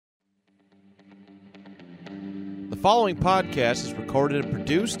following podcast is recorded and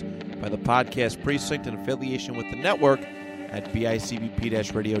produced by the Podcast Precinct in affiliation with the network at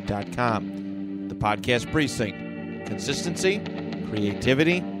bicbp-radio.com. The Podcast Precinct. Consistency,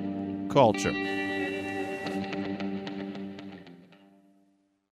 creativity, culture.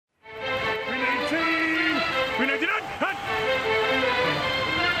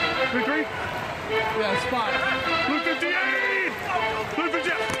 Yeah, spot. Blue 58! Blue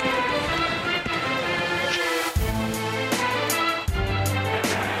 58!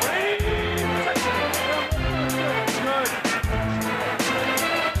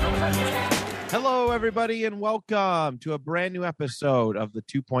 Hello, everybody, and welcome to a brand new episode of the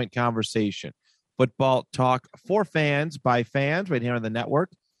 2 Point Conversation. Football talk for fans by fans right here on the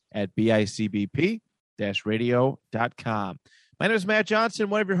network at bicbp-radio.com. My name is Matt Johnson,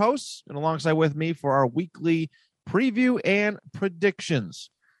 one of your hosts, and alongside with me for our weekly preview and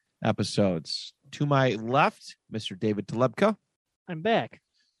predictions episodes. To my left, Mr. David Telebka. I'm back.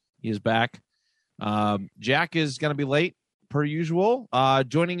 He is back. Jack is going to be late, per usual.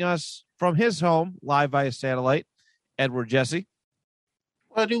 Joining us from his home, live via satellite, Edward Jesse.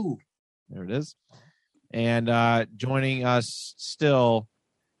 I do. There it is. And joining us still,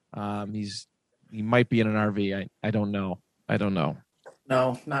 he might be in an RV. I don't know.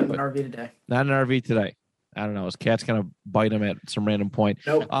 No, not in an RV today. Not an RV today. I don't know. His cat's going to bite him at some random point.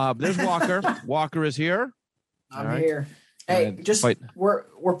 Nope. There's Walker. Walker is here. I'm here. Hey,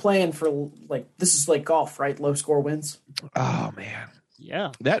 we're playing for this is like golf, right? Low score wins. Oh, man.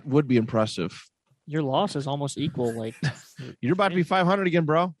 Yeah. That would be impressive. Your loss is almost equal. You're about to be 500 again,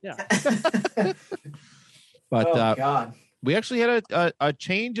 bro. Yeah. But God. we actually had a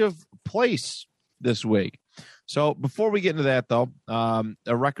change of place this week. So before we get into that, though,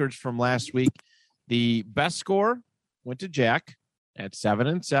 the records from last week, the best score went to Jack at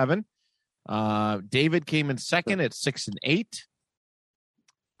 7-7. David came in second at 6-8.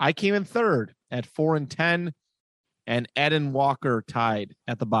 I came in third at 4-10, and Ed and Walker tied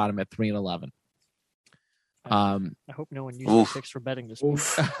at the bottom at 3-11. I hope no one used the picks for betting this week.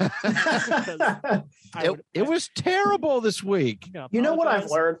 It was terrible this week. You know what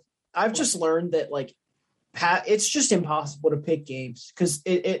I've learned? I've just learned that it's just impossible to pick games because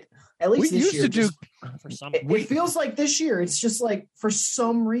it at least we this used year to do For some, it feels like this year it's just for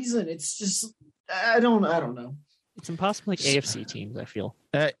some reason it's just I don't know. it's impossible. AFC teams, I feel.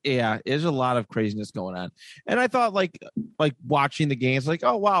 Yeah, there's a lot of craziness going on, and I thought like watching the games,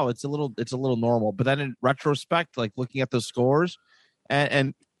 oh wow, it's a little normal. But then in retrospect, looking at the scores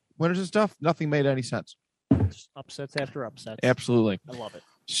and winners and stuff, nothing made any sense. Just upsets after upsets. Absolutely, I love it.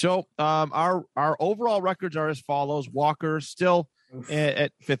 So our overall records are as follows: Walker still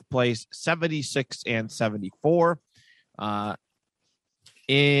at fifth place, 76-74.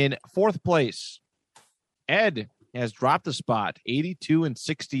 In fourth place, Ed has dropped a spot,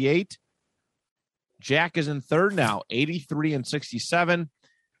 82-68. Jack is in third now, 83-67.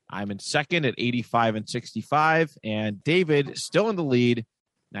 I'm in second at 85-65, and David still in the lead,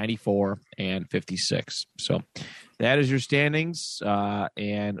 94-56. So that is your standings,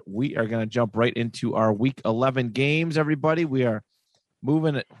 and we are going to jump right into our Week 11 games. Everybody, we are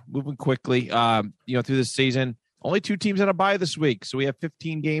moving quickly. Through this season, only two teams on a bye this week, so we have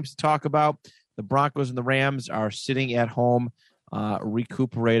 15 games to talk about. The Broncos and the Rams are sitting at home,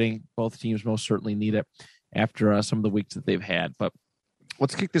 recuperating. Both teams most certainly need it after some of the weeks that they've had. But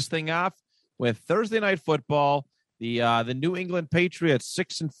let's kick this thing off with Thursday Night Football. The New England Patriots,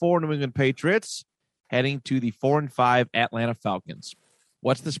 6-4 New England Patriots, heading to the 4-5 Atlanta Falcons.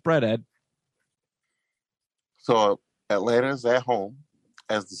 What's the spread, Ed? So Atlanta's at home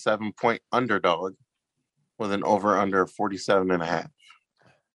as the 7-point underdog with an over-under 47.5.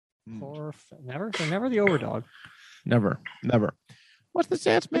 They're never the overdog. Never. What's the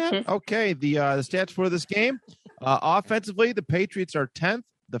stats, man? Okay, the stats for this game. Offensively, the Patriots are 10th.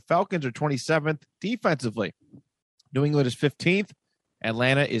 The Falcons are 27th. Defensively, New England is 15th.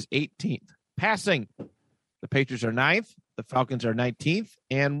 Atlanta is 18th. Passing, the Patriots are 9th. The Falcons are 19th.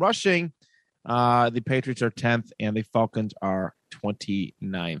 And rushing, the Patriots are 10th, and the Falcons are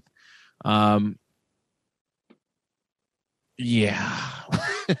 29th. Yeah.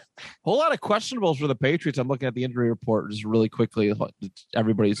 Whole lot of questionables for the Patriots. I'm looking at the injury report just really quickly.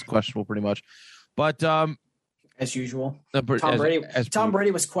 Everybody's questionable pretty much. But as usual, Tom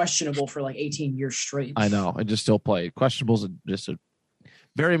Brady was questionable for 18 years straight. I know. I just still play. Questionable is just a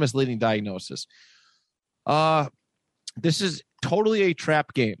very misleading diagnosis. This is totally a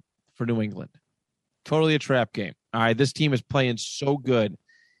trap game for New England. Totally a trap game. All right, this team is playing so good,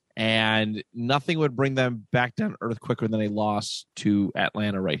 and nothing would bring them back down to earth quicker than a loss to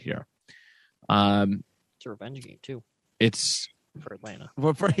Atlanta right here. It's a revenge game too It's for Atlanta.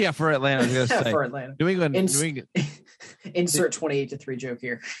 for Atlanta. I was gonna say for Atlanta. New England. Insert 28-3 joke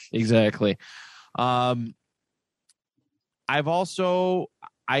here. Exactly. I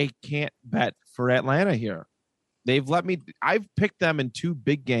can't bet for Atlanta here. I've picked them in 2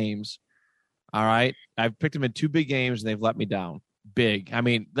 big games. All right. I've picked them in 2 big games and they've let me down. Big. I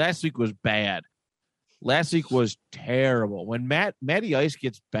mean, last week was bad. Last week was terrible. When Matty Ice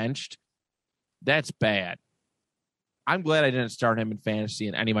gets benched, that's bad. I'm glad I didn't start him in fantasy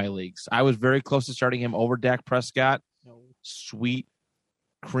in any of my leagues. I was very close to starting him over Dak Prescott. No. Sweet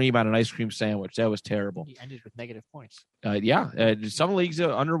cream on an ice cream sandwich. That was terrible. He ended with negative points. Some leagues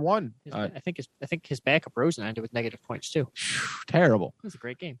are under 1. I think his backup Rosen ended with negative points too. Terrible. It was a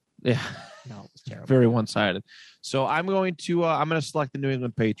great game. Yeah. No, it was terrible. Very one-sided. So I'm going to select the New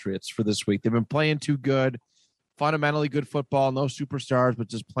England Patriots for this week. They've been playing too good, fundamentally good football, no superstars, but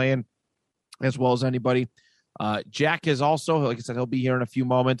just playing as well as anybody. Jack is also, like I said, he'll be here in a few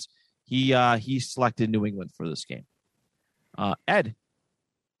moments. He selected New England for this game. Ed.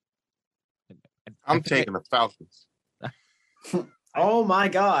 I'm taking the Falcons. Oh my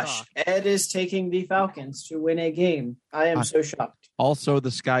gosh. Ed is taking the Falcons to win a game. I am so shocked. Also,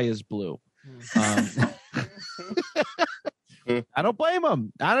 the sky is blue. I don't blame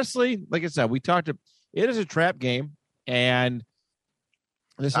him. Honestly, like I said, it is a trap game, and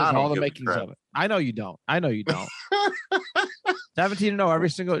this is all the makings of it. I know you don't. 17-0 every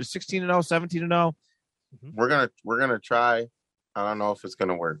single 16-0, 17-0. We're gonna try. I don't know if it's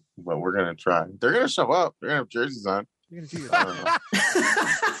gonna work, but we're gonna try. They're gonna show up. They're gonna have jerseys on. You're gonna do your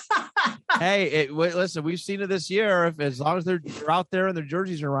Hey, listen, we've seen it this year. If as long as they're out there and their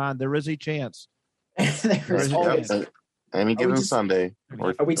jerseys are on, there is a chance. There's always. Any given Sunday,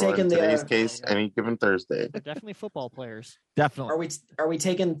 are we taking today's case? Any given Thursday. Definitely football players. Definitely. Are we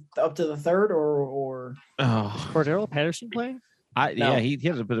taking up to the third or? Cordero Patterson playing? No. Yeah, he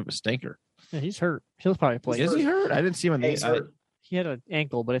has a bit of a stinker. Yeah, he's hurt. He'll probably play. Is he hurt? I didn't see him in the. He had an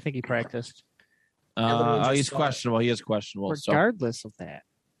ankle, but I think he practiced. He's questionable. He is questionable. Regardless of that,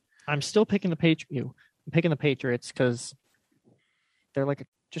 I'm still picking the Patriots. I'm picking the Patriots because they're like a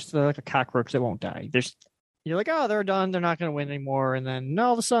cockroach that won't die. You're like, oh, they're done. They're not going to win anymore. And then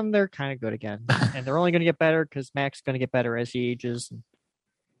all of a sudden, they're kind of good again. And they're only going to get better because Mac's going to get better as he ages.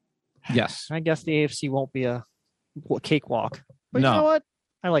 Yes. I guess the AFC won't be a cakewalk. But no. You know what?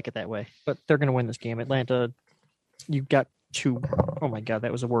 I like it that way. But they're going to win this game. Atlanta, you got 2. Oh, my God.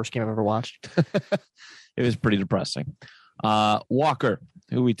 That was the worst game I've ever watched. It was pretty depressing. Walker,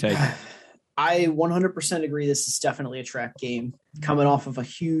 who we take? I 100% agree. This is definitely a trap game. Coming off of a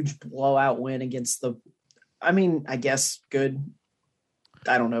huge blowout win against I guess good.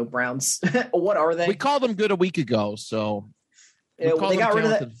 I don't know, Browns. What are they? We called them good a week ago, so they got rid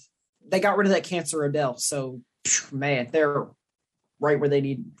of that. They got rid of that cancer Odell. So, man, they're right where they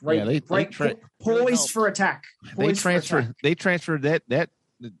need. Right, poised for attack. They transferred that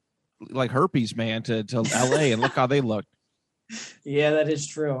like herpes man to LA, and look how they look. Yeah, that is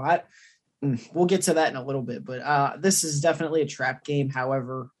true. We'll get to that in a little bit, but this is definitely a trap game.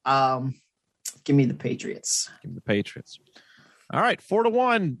 However, give me the Patriots. Give me the Patriots. All right,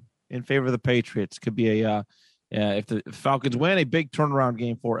 4-1 in favor of the Patriots. Could be if the Falcons win, a big turnaround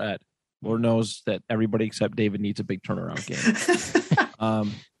game for Ed. Lord knows that everybody except David needs a big turnaround game. I'll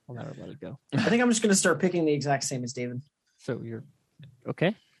never let it go. I think I'm just going to start picking the exact same as David. So you're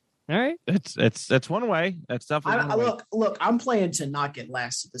okay. All right. That's one way. That's definitely one way. Look, I'm playing to not get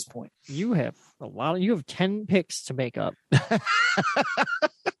last at this point. You have you have 10 picks to make up.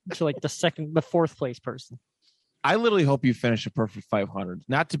 To like the 4th place person. I literally hope you finish a perfect 500.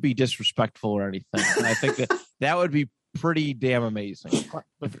 Not to be disrespectful or anything. I think that would be pretty damn amazing.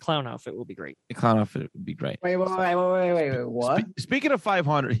 But the clown outfit will be great. The clown outfit would be great. Wait, what? Speaking of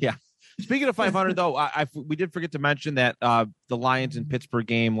 500, yeah. Speaking of 500, though, we did forget to mention that the Lions and Pittsburgh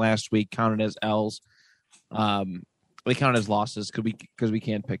game last week counted as L's. They counted as losses because we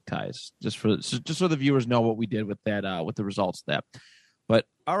can't pick ties. Just so the viewers know what we did with that, with the results of that. But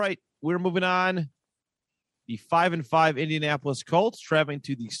all right, we're moving on. The 5-5 Indianapolis Colts traveling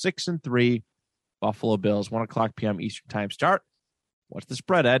to the 6-3 Buffalo Bills. 1:00 p.m. Eastern Time start. What's the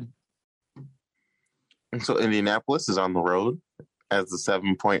spread, Ed? And so Indianapolis is on the road as the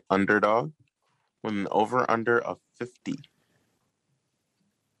 7-point underdog with an over-under of 50.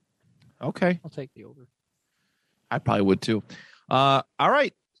 Okay. I'll take the over. I probably would too. All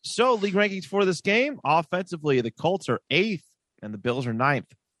right. So league rankings for this game. Offensively, the Colts are 8th and the Bills are 9th.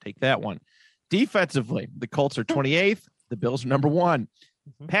 Take that one. Defensively, the Colts are 28th. The Bills are number 1.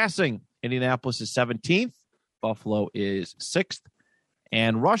 Mm-hmm. Passing, Indianapolis is 17th. Buffalo is 6th.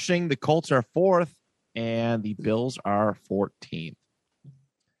 And rushing, the Colts are 4th. and the Bills are 14th.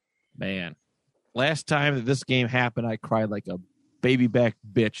 Man, last time that this game happened, I cried like a baby back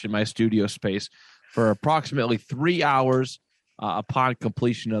bitch in my studio space for approximately 3 hours upon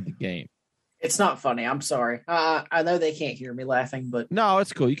completion of the game. It's not funny. I'm sorry. I know they can't hear me laughing, but No,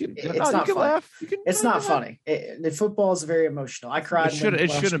 it's cool. You can, It's you not can funny. laugh. it's not funny. The football is very emotional. I cried.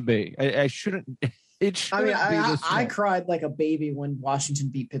 It shouldn't be. I shouldn't. It shouldn't be this I way. cried like a baby when Washington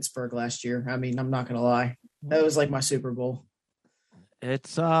beat Pittsburgh last year. I mean, I'm not gonna lie. That was like my Super Bowl. It's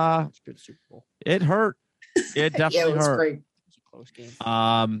It's a good Super Bowl. it hurt. It Yeah, definitely it was hurt. great. It was a close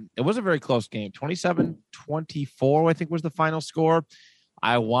game. It was a very close game. 27-24, I think, was the final score.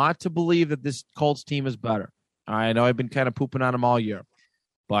 I want to believe that this Colts team is better. I know I've been kind of pooping on them all year,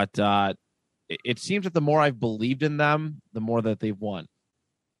 but it seems that the more I've believed in them, the more that they've won.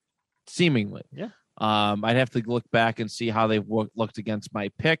 Seemingly. Yeah. I'd have to look back and see how they've looked against my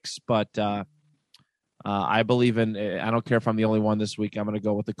picks, but I believe in. I don't care if I'm the only one this week. I'm going to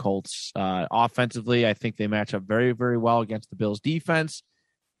go with the Colts. Offensively, I think they match up very, very well against the Bills' defense.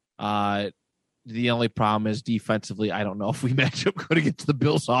 The only problem is defensively, I don't know if we match up good against the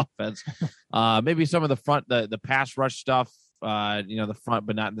Bills' offense. Maybe some of the front, the pass rush stuff, the front,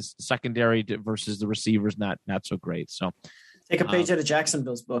 but not in the secondary versus the receivers, not so great. So. Take a page out of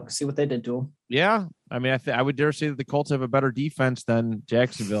Jacksonville's book. See what they did to him. Yeah, I mean, I would dare say that the Colts have a better defense than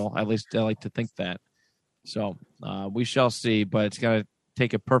Jacksonville. At least I like to think that. So we shall see, but it's going to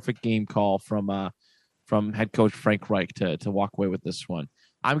take a perfect game call from head coach Frank Reich to walk away with this one.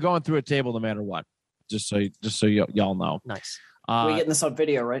 I'm going through a table no matter what, just so y'all know. Nice. We getting this on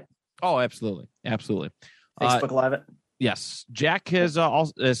video, right? Oh, absolutely. Facebook Live it. Yes, Jack has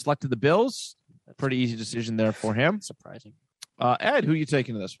selected the Bills. Pretty easy decision there for him. Surprising. Ed, who are you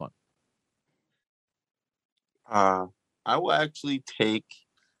taking to this one? I will actually take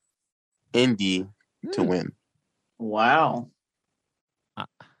Indy to win. Wow.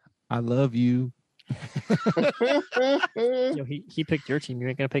 I love you. Yo, he picked your team. You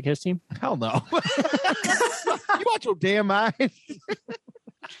ain't gonna pick his team? Hell no. You watch your damn mind.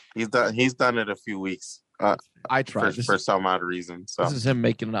 He's done it a few weeks. I tried for some odd reason. So This is him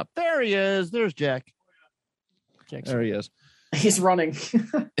making it up. There he is. There's Jack. Jackson. There he is. He's running.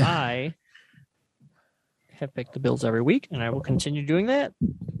 I have picked the Bills every week, and I will continue doing that.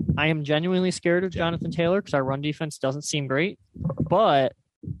 I am genuinely scared of Jonathan Taylor because our run defense doesn't seem great, but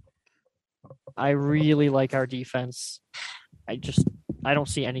I really like our defense. I don't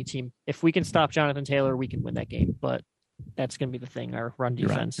see any team. If we can stop Jonathan Taylor, we can win that game, but that's going to be the thing, our run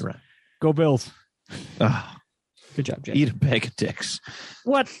defense. You're right. Go Bills. Good job, Jack. Eat a bag of dicks.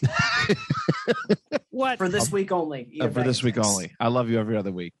 What? What? For this week only. Eat a For bag this of week dicks. only. I love you every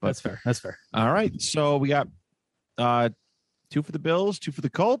other week. But That's fair. all right. So we got 2 for the Bills, 2 for the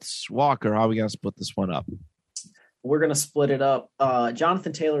Colts. Walker, how are we going to split this one up? We're going to split it up.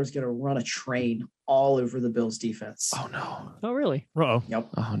 Jonathan Taylor is going to run a train all over the Bills defense. Oh, no. Oh, really? Uh-oh. Yep.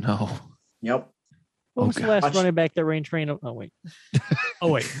 Oh, no. Yep. What was the Okay. last Watch- running back that ran train? Oh, wait. Oh,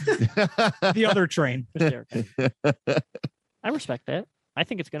 wait. The other train. Just there. I respect that. I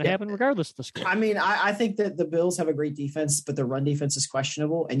think it's going to Yeah. happen regardless of the score. I mean, I think that the Bills have a great defense, but the run defense is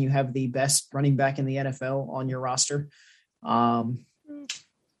questionable, and you have the best running back in the NFL on your roster.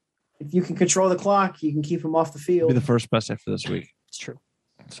 If you can control the clock, you can keep him off the Be field. the first best after this week. It's true.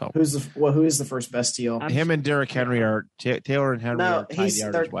 So Who is the first best to you? him and Derrick Henry are Taylor and Henry No, are tied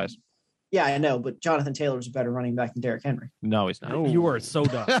they're- yardage wise. Yeah, I know, but Jonathan Taylor is a better running back than Derrick Henry. No, he's not. You are so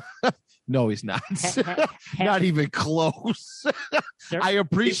dumb. No, he's not. Not even close. There- I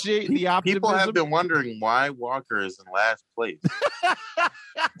appreciate the optimism. people have been wondering why Walker is in last place.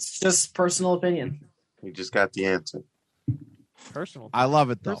 It's just personal opinion. We just got the answer. Personal. I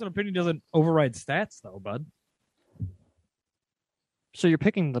love it though. Personal opinion doesn't override stats, though, bud. So you're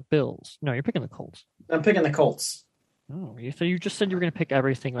picking the Bills. No, you're picking the Colts. I'm picking the Colts. Oh, so you just said you were going to pick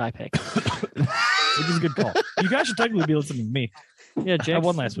everything that I pick. Which is a good call. You guys should technically be listening to me. Yeah, Jack's,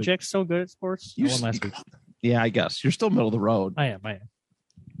 won last week. Jack's so good at sports. I won last week. Yeah, I guess you're still middle of the road. I am.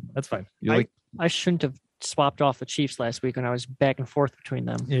 That's fine. You're like, I shouldn't have swapped off the Chiefs last week when I was back and forth between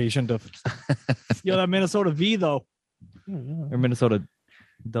them. Yeah, you shouldn't have. Yo, that Minnesota V, though. Or Minnesota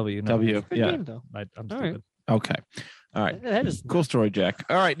W. No, W. Good Yeah. game, though. I'm All stupid. right. Okay. All right. That is Cool story, Jack.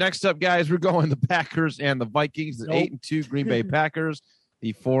 All right. Next up, guys, we're going the Packers and the Vikings. The Nope. 8-2 Green Bay Packers,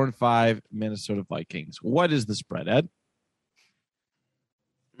 the 4-5 Minnesota Vikings. What is the spread, Ed?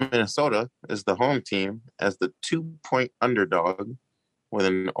 Minnesota is the home team as the 2-point underdog with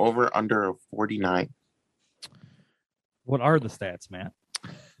an over-under of 49. What are the stats, Matt?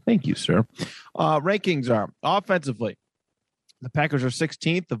 Thank you, sir. Rankings are offensively, the Packers are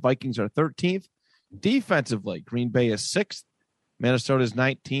 16th, the Vikings are 13th. Defensively, Green Bay is 6th. Minnesota is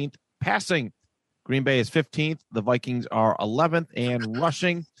 19th. Passing, Green Bay is 15th. The Vikings are 11th. And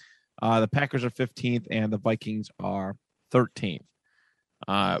rushing, the Packers are 15th and the Vikings are 13th.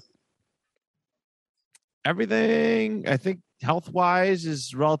 Everything, I think, health-wise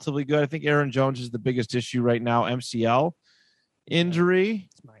is relatively good. I think Aaron Jones is the biggest issue right now. MCL injury.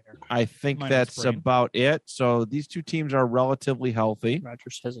 It's minor. I think Minor that's sprain. about it. So these two teams are relatively healthy.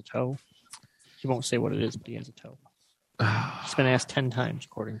 Rodgers has a toe. He won't say what it is, but he has a toe. He's been asked 10 times,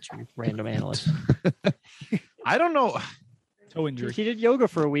 according to random analysts. I don't know. Toe injury. He did yoga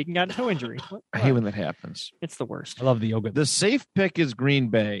for a week and got a toe injury. I hate when that happens. It's the worst. I love the yoga. The safe pick is Green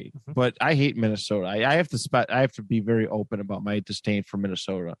Bay, but I hate Minnesota. I have to I have to be very open about my disdain for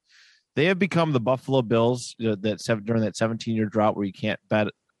Minnesota. They have become the Buffalo Bills during that 17-year drought where you can't bet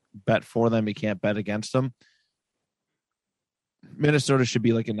for them, you can't bet against them. Minnesota should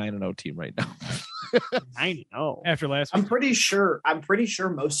be like a 9-0 team right now. I know. After last I'm week. pretty sure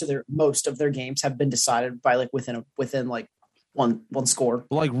most of their games have been decided by like within like one score.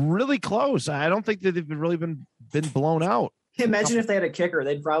 Like really close. I don't think that they've really been blown out. Imagine if they had a kicker,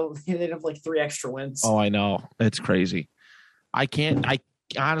 they'd have like 3 extra wins. Oh, I know. It's crazy. I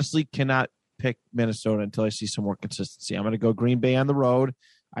honestly cannot pick Minnesota until I see some more consistency. I'm going to go Green Bay on the road.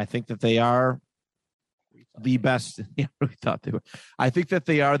 I think that they are the best. Yeah, we thought they were. I think that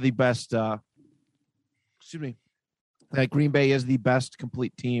they are the best. Excuse me. That Green Bay is the best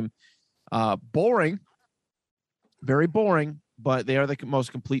complete team. Boring, very boring, but they are the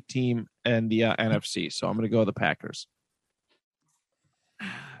most complete team in the NFC. So I'm going to go the Packers.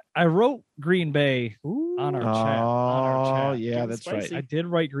 I wrote Green Bay on our chat. Oh, yeah, Getting that's spicy. right. I did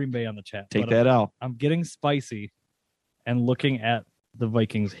write Green Bay on the chat. Take but that out. I'm getting spicy and looking at the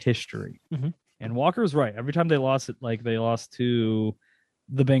Vikings' history. Mhm. And Walker's right. Every time they lost it, like they lost to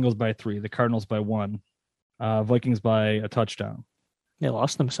the Bengals by 3, the Cardinals by 1, Vikings by a touchdown. They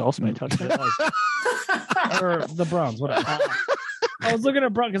lost themselves by a touchdown. Or the Browns, whatever. I was looking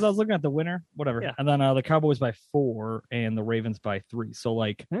at Brown because I was looking at the winner, whatever. Yeah. And then the Cowboys by 4 and the Ravens by 3. So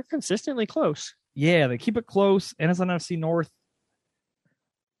like, They're consistently close. yeah, they keep it close, and it's on NFC North.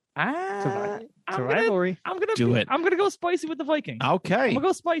 It's a rivalry. I'm gonna Do it. I'm gonna go spicy with the Vikings. I'm Okay. gonna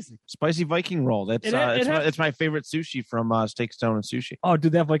go spicy. Spicy Viking roll. That's it's my favorite sushi from Steak Stone and Sushi. Oh,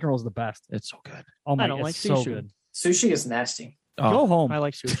 dude, that Viking roll is the best. It's so good. Oh my, I don't it's like so sushi. good. Sushi is nasty. Go home. I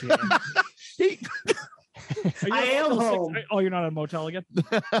like sushi. Are you I on am Motel 6? home. Oh, you're not at a motel again?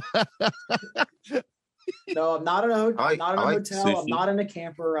 No, I'm not in a I like hotel. sushi. I'm not in a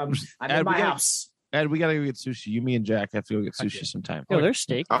camper. I'm Ed, in my we gotta- house. Ed, we gotta go get sushi. You, me, and Jack have to go get sushi Okay. sometime. Yo, there's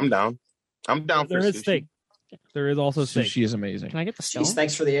steak. I'm down. I'm down for There is sushi. steak. There is also steak. Sushi is amazing. Can I get the stone? Jeez,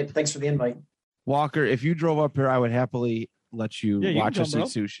 thanks for the invite. Walker, if you drove up here, I would happily let you Yeah, you watch can us come, eat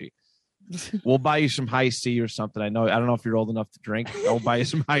sushi. We'll buy you some high C or something. I don't know if you're old enough to drink. I'll buy you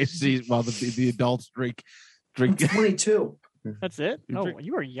some high C while the adults drink. I'm 22. That's it? You Oh, drink-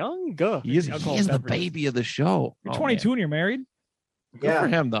 you are young. Go. He is Alcohol the beverages. baby of the show. You're Oh, 22 man. and you're married? Good for Yeah.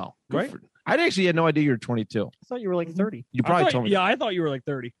 him though. Good Right? for- I actually had no idea you were 22. I thought you were like 30. You probably told me. Yeah, I thought you were like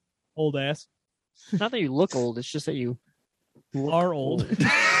 30. Old ass. Not that you look old. It's just that you Are old.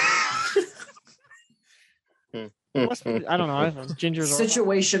 must be, I don't know. I don't know. Ginger's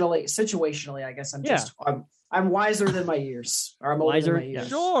Situationally, I guess I'm wiser than my years, or I'm older Wiser? than my years.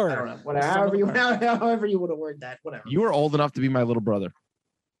 Sure. I don't know. Whatever. However you want to word that. Whatever. You were old enough to be my little brother.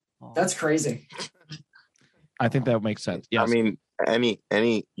 That's crazy. I think that makes sense. Yes. I mean,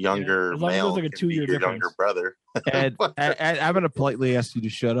 any younger as long as male there's like a can be 2-year your difference. younger brother. Ed, I'm going to politely ask you to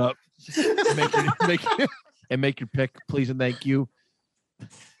shut up. Make your pick, please and thank you.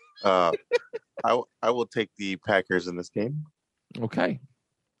 I will take the Packers in this game. Okay.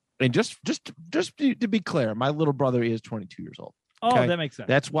 And just to be clear, my little brother is 22 years old. Oh, Okay. that makes sense.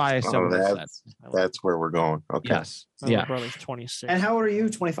 That's why I said Oh, what I said. that's where we're going. Okay. Yes. My little Yeah. brother's 26. And how old are you?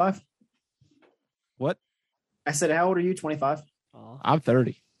 25. What? I said, how old are you? 25. Oh. I'm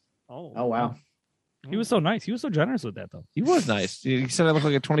 30. Oh wow. He was so nice. He was so generous with that, though. He was nice. He said I look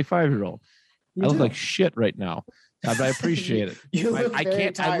like a 25-year-old. You I look do. like shit right now. But I appreciate it. You I look very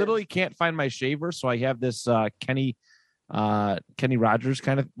can't. I tired. literally can't find my shaver, so I have this Kenny Rogers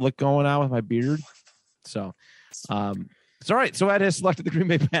kind of look going on with my beard. So, it's all right. So Ed has selected the Green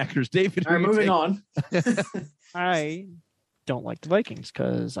Bay Packers. David, All right, who you moving take? on. I don't like the Vikings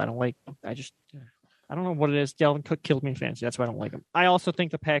because I don't know what it is. Dalvin Cook killed me in fantasy. That's why I don't like them. I also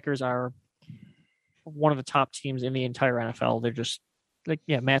think the Packers are one of the top teams in the entire NFL. They're just like,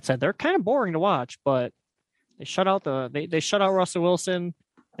 yeah, Matt said, they're kind of boring to watch, but they shut out they shut out Russell Wilson.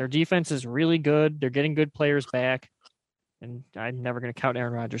 Their defense is really good. They're getting good players back, and I'm never going to count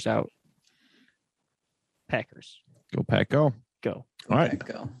Aaron Rodgers out. Packers. Go Pack, go. Go. All right,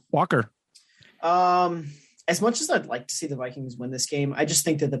 Go. Walker. As much as I'd like to see the Vikings win this game, I just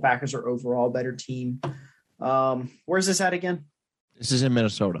think that the Packers are overall a better team. Where's this at again? This is in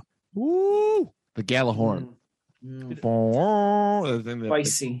Minnesota. Woo! The Gallahorn.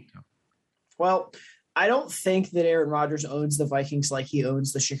 Spicy. Well, I don't think that Aaron Rodgers owns the Vikings like he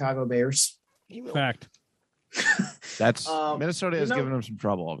owns the Chicago Bears. Fact. That's Minnesota has you know- given him some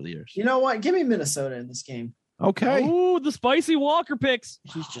trouble over the years. You know what? Give me Minnesota in this game. Okay. Ooh, the spicy Walker picks.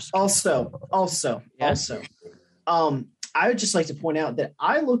 He's just Also, Yes. I would just like to point out that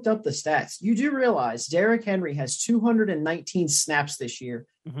I looked up the stats. You do realize Derrick Henry has 219 snaps this year.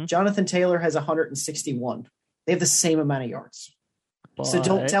 Mhm. Jonathan Taylor has 161. They have the same amount of yards. So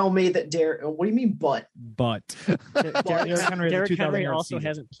don't But tell me that Derrick. What do you mean, but? But Derrick Derrick Henry has a Derrick 2,000 Henry yard also season.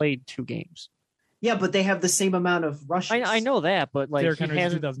 hasn't played 2 games. Yeah, but they have the same amount of rushes. I know that, but like Derrick he Henry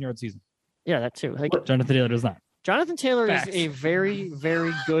has a hasn't. 2,000 yard season. Yeah, that too. Like Jonathan Taylor does not. Jonathan Taylor Facts. is a very,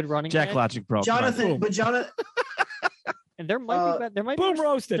 very good running Jack back, Logic, bro. Come on. Jonathan, but Jonathan. and there might Boom be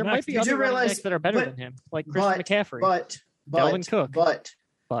roasted. there might Next. be Did other you running realize- backs that are better but- than him, like Christian McCaffrey. But Dalvin Cook.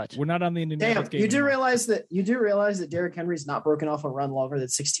 But We're not on the Indianapolis damn, game. you do anymore. realize that Derrick Henry's not broken off a run longer than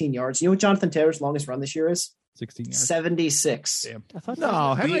 16 yards. You know what Jonathan Taylor's longest run this year is? 16 yards. 76. Damn. I thought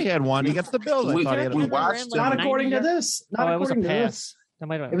No, Henry had one. He gets the Bills. I we- thought he had we a watched Not Like according to 90 this. Not Oh, it was a according to pass. this. That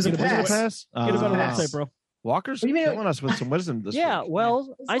might have It was a been- pass. pass. Get it on the Pass. website, bro. Walker's What do you mean? killing us with some wisdom this Yeah, week.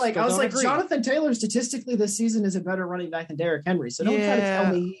 well, I was like, Jonathan Taylor statistically this season is a better running back than Derrick Henry. So don't try to Yeah.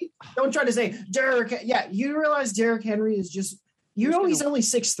 tell me. Don't try to say Derrick. Yeah, you realize Derrick Henry is just. You Who's know gonna- he's only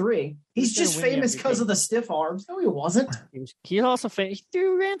 6'3". He's who's gonna just win the famous because MVP? of the stiff arms. No, he wasn't. He's also he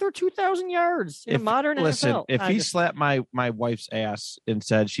ran through 2,000 yards in a modern Listen, NFL. if I he just- slapped my wife's ass and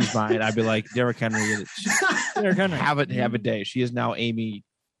said she's mine, I'd be like, Derrick Henry, Derrick Henry. have a day. She is now Amy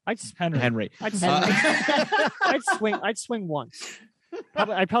I'd, Henry. I'd, Uh, I'd swing once.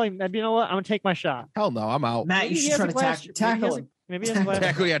 I'd probably, you know what? I'm gonna take my shot. Hell no, I'm out. Matt, you Maybe he should has try a to glass- tackle him. Maybe he has a glass-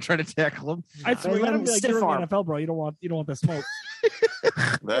 Tackle, yeah, trying to tackle him. I'd They swing let at him him like stiff you're in arm. the NFL, bro. You don't want the smoke.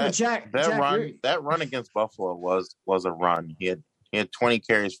 That Jack, that you're- run against Buffalo was a run. He had 20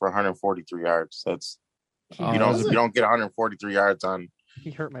 carries for 143 yards. That's Oh, you don't get 143 yards on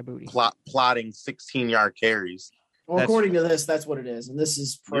He hurt my booty. plotting 16-yard carries. Well, That's- according to this, that's what it is, and this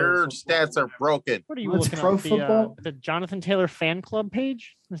is pro Your football. stats are broken. What are you What's looking pro at? football? The Jonathan Taylor fan club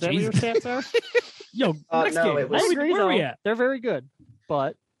page? Is that what your stats are? Yo, next no, game. it was- I Where agree, where are we though. at? They're very good,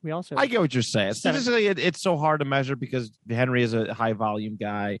 but we also I get what you're saying. Seven. Statistically, it's so hard to measure because Henry is a high volume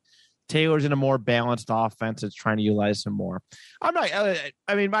guy. Taylor's in a more balanced offense. It's trying to utilize him more. I'm not.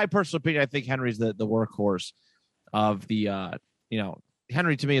 I mean, my personal opinion. I think Henry's the workhorse of the.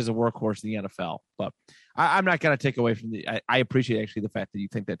 Henry to me is a workhorse in the NFL. But I'm not going to take away from the. I appreciate actually the fact that you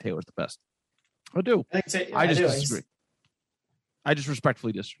think that Taylor's the best. I do. I think so- I just do. disagree. I just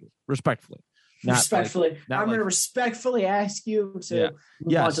respectfully disagree. Respectfully. Not like- Respectfully, not I'm going to like- respectfully ask you to Yeah. move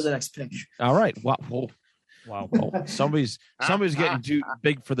on Yes. to the next pitch. all right. Whoa. Wow. Oh, somebody's getting too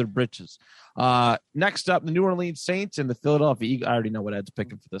big for their britches. Next up, the New Orleans Saints and the Philadelphia Eagles. I already know what Ed's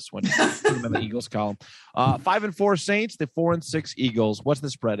picking for this one. Put him in the Eagles column. 5-4 Saints, the 4-6 Eagles. What's the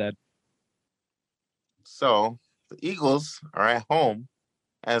spread, Ed? So the Eagles are at home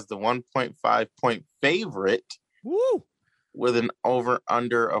as the 1.5 point favorite Woo! with an over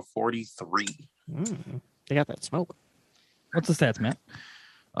under of 43. they got that smoke. What's the stats, Matt?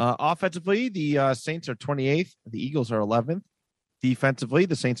 Offensively, the Saints are 28th. The Eagles are 11th. Defensively,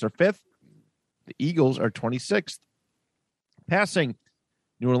 the Saints are 5th. The Eagles are 26th. Passing,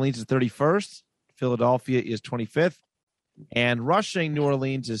 New Orleans is 31st. Philadelphia is 25th. And rushing, New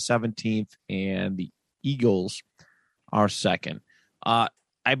Orleans is 17th. And the Eagles are 2nd.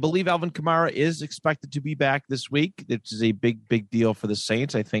 I believe Alvin Kamara is expected to be back this week. This is a big deal for the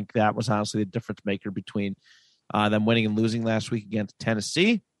Saints. I think that was honestly the difference maker between them winning and losing last week against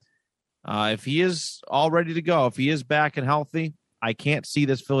Tennessee. If he is all ready to go, if he is back and healthy, I can't see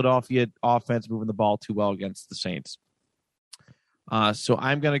this Philadelphia offense moving the ball too well against the Saints. So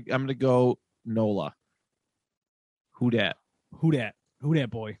I'm gonna go Nola. Who dat? Who dat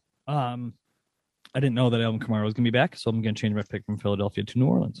boy? I didn't know that Alvin Kamara was going to be back, so I'm going to change my pick from Philadelphia to New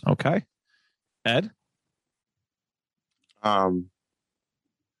Orleans. Okay, Ed.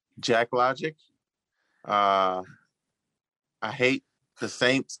 Jack Logic. I hate the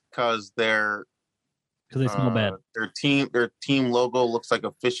Saints because Because they smell bad. Their team logo looks like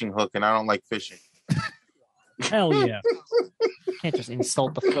a fishing hook, and I don't like fishing. Hell yeah. Can't just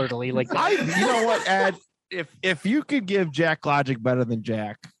insult the fleur de lis like that. You know what, Ed? If you could give Jack Logic better than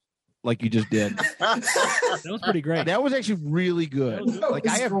Jack, like you just did. That was pretty great. That was actually really good. That Like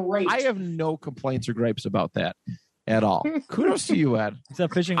was I great. have no complaints or gripes about that at all. Kudos to you, Ed.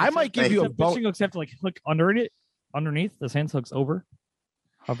 Except fishing. I might give you a except bone. fishing hooks have to like hook underneath. The sand hooks over.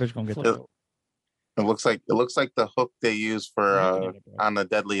 How fish gonna get there? It looks like the hook they use for on the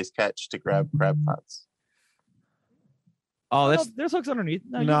deadliest catch to grab crab pots. Oh, that's there's hooks underneath.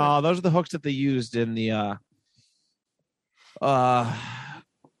 you're right. no, those are the hooks that they used in the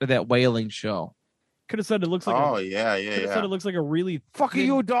that whaling show. Could have said it looks like. Oh Could have said it looks like a really Fucking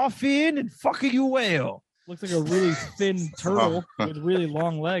you dolphin and fucking you whale. looks like a really thin turtle with really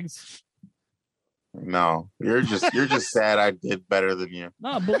long legs. No, you're just sad I did better than you.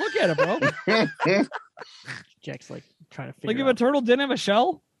 No, but look at it, bro. Jack's like trying to figure Like if out. a turtle didn't have a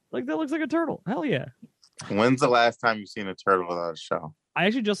shell, like that looks like a turtle. Hell yeah. When's the last time you've seen a turtle without a shell? I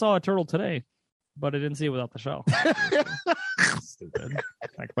actually just saw a turtle today, but I didn't see it without the shell. Stupid.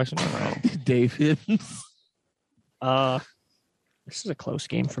 That question. David. This is a close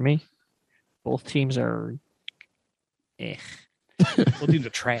game for me. Both teams are Both teams are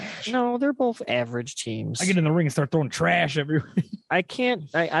trash. No, they're both average teams. I get in the ring and start throwing trash everywhere. I can't.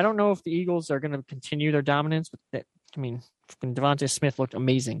 I don't know if the Eagles are going to continue their dominance. But I mean, fucking Devontae Smith looked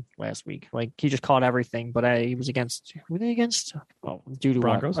amazing last week. Like he just caught everything. But he was against. Who were they against? Oh, doo-doo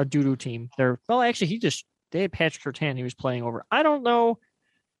Broncos? a doo-doo team. Actually, they had Patrick Surtain. He was playing over. I don't know.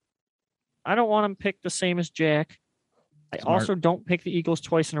 I don't want him picked the same as Jack. I Smart. also don't pick the Eagles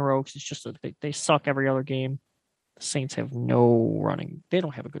twice in a row because it's just they suck every other game. The Saints have no running. They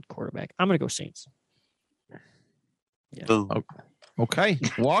don't have a good quarterback. I'm going to go Saints. Boo. Okay,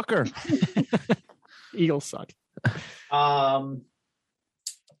 Walker. Eagles suck.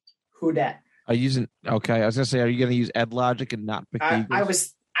 Who dat? Are you using? Okay, I was gonna say, are you gonna use Ed logic and not pick the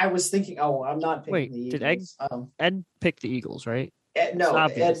Eagles? I was thinking. Oh, I'm not picking Wait, the Eagles. did Ed picked the Eagles, right? Ed, no, It's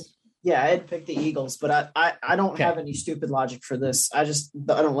Ed. obvious. Yeah, Ed picked the Eagles, but I don't Okay. have any stupid logic for this. I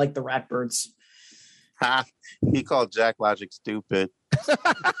don't like the Ratbirds. Ha! He called Jack Logic stupid.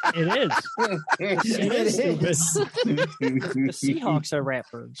 It is. It is The Seahawks are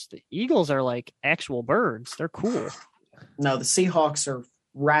ratbirds. The Eagles are like actual birds. They're cool. No, the Seahawks are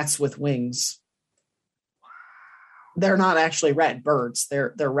rats with wings. They're not actually rat birds.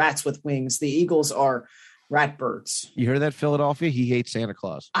 They're rats with wings. The Eagles are rat birds. You hear that, Philadelphia? He hates Santa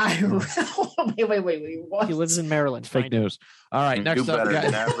Claus. Wait. What? He lives in Maryland. Fake Find him. news. All right, You next up, better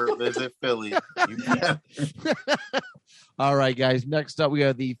guys. never visit Philly. You better. All right, guys. Next up, we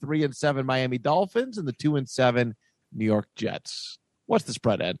have the 3-7 Miami Dolphins and the 2-7 New York Jets. What's the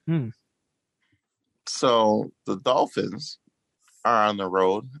spread, Ed? So the Dolphins are on the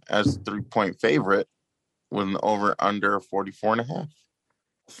road as a 3-point favorite with an over under 44.5.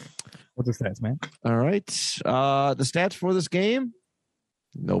 What's the stats, man? All right. The stats for this game.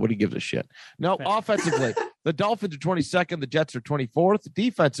 Nobody gives a shit. No, offensively, the Dolphins are 22nd. The Jets are 24th.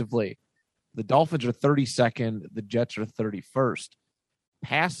 Defensively, the Dolphins are 32nd. The Jets are 31st.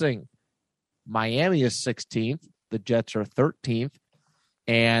 Passing, Miami is 16th. The Jets are 13th.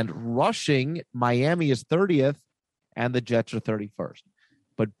 And rushing, Miami is 30th. And the Jets are 31st.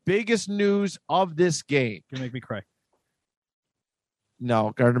 But biggest news of this game. You're gonna make me cry.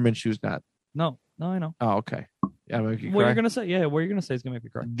 No, Gardner Minshew's not. No, I know. Oh, okay. Yeah, I'm gonna What you're gonna say? Yeah, what you're gonna say is gonna make me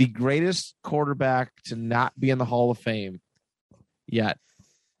cry. the greatest quarterback to not be in the Hall of Fame yet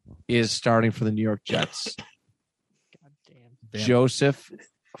is starting for the New York Jets. God damn. Damn. Joseph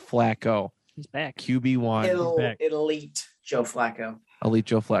Flacco, He's back. QB1, back. Elite Joe Flacco. elite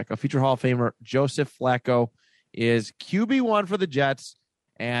Joe Flacco. Future Hall of Famer Joseph Flacco is QB1 for the Jets,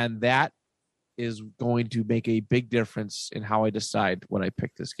 and that is going to make a big difference in how I decide when I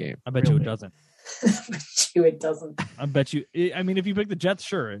pick this game. I bet you it doesn't. It doesn't. I bet you. I mean, if you pick the Jets,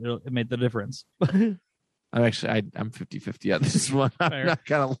 sure, it made the difference. I'm 50-50 on this one. I'm Fair. not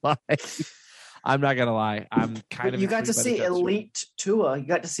gonna lie. I'm not gonna lie. I'm kind of. You got to intrigued by the see Jets. elite Tua. You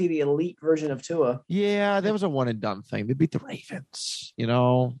got to see the elite version of Tua. Yeah, that was a one and done thing. They beat the Ravens. You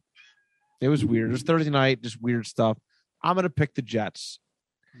know, it was weird. It was Thursday night, just weird stuff. I'm gonna pick the Jets.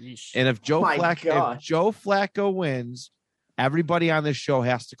 Yeesh. And if Joe My Flacco, if gosh. Joe Flacco wins, everybody on this show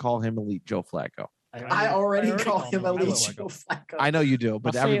has to call him elite Joe Flacco. I already call him call him elite Flacco. Joe Flacco. I know you do, but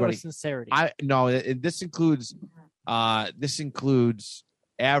I'll say it everybody. with sincerity. This includes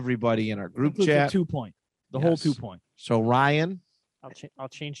everybody in our group Includes the chat. 2 point. The whole Yes. 2 point. So Ryan, I'll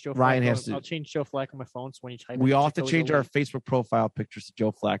change Joe. Ryan Flacco. has to- I'll change Joe Flacco on my phone. So when you type, we it, all have just to goes change our elite. Facebook profile pictures to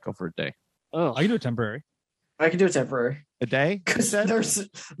Joe Flacco for a day. Ugh. I can do it temporary. I can do it temporary A day? because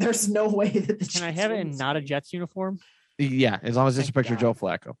there's no way that the Can I Jets have it win in this not a game. Jets uniform? Yeah, as long as it's a Thank picture of God.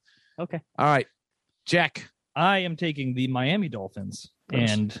 Joe Flacco. Okay. All right, Jack. I am taking the Miami Dolphins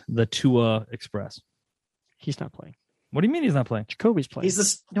and the Tua Express. He's not playing. What do you mean he's not playing? Jacoby's playing.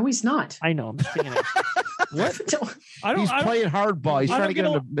 No, he's not. I know. I'm just thinking it. What? He's playing hardball. He's I trying to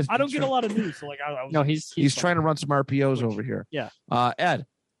don't get get him to. I don't get a lot of news, so like I was, No, he's He's trying to run some RPOs over here. Yeah. Ed.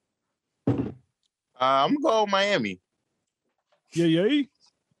 I'm gonna go Miami. yeah.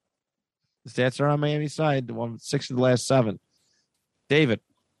 The stats are on Miami's side. The one 6 of the last 7. David.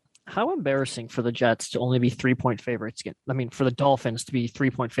 How embarrassing for the Jets to only be 3-point favorites. For the Dolphins to be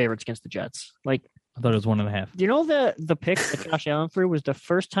 3-point favorites against the Jets. Like, I thought it was 1.5. you know, the pick that Josh Allen threw was the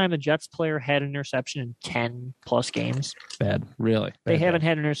first time the Jets player had an interception in 10 plus games. Bad. Really? They Bad, haven't bad.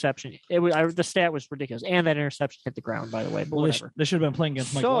 had an interception. The stat was ridiculous, and that interception hit the ground, by the way. But Well, whatever. they should have been playing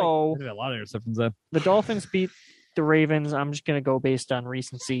against Mike So- White. They had a lot of interceptions then. The Dolphins beat the Ravens. I'm just going to go based on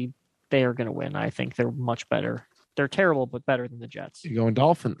recency. They are going to win. I think they're much better. They're terrible, but better than the Jets. You're going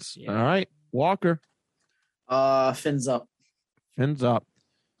Dolphins. Yeah. All right. Walker. Fins up. Fins up.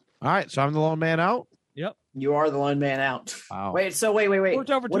 All right. So I'm the lone man out. You are the lone man out. Wow. Wait. Worked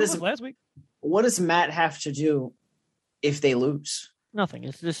out for What Tua is last week. what does Matt have to do if they lose?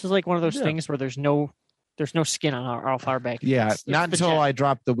 Nothing. This is like one of those Yeah. things where there's no skin on off our back. Yeah. It's Not the until Jets. I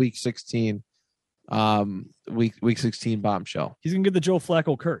dropped the week 16, week 16 bombshell. He's gonna get the Joe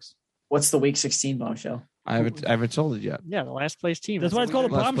Flacco curse. What's the Week 16 bombshell? I haven't told it yet. Yeah, the last place team. That's why it's called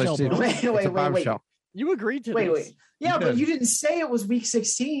a Last place bombshell, team. bro. Wait, It's a wait, wait. bombshell. You agreed to Wait, this. wait. Yeah, but you didn't say it was Week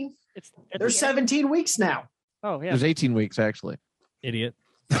 16. It's at There's the end. 17 weeks now. Oh yeah. There's 18 weeks actually. Idiot.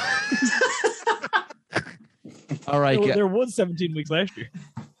 All right. There was 17 weeks last year.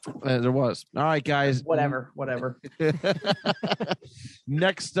 There was. All right, guys. Whatever.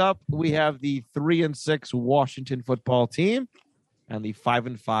 Next up, we have the 3-6 Washington football team and the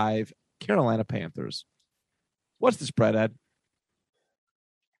 5-5 Carolina Panthers. What's the spread, Ed?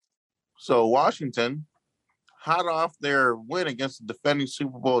 So Washington, hot off their win against the defending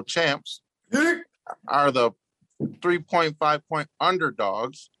Super Bowl champs, are the 3.5 point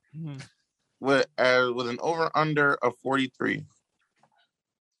underdogs Mhm. with an over under of 43.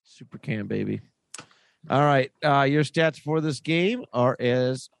 Super Cam, baby. All right. Your stats for this game are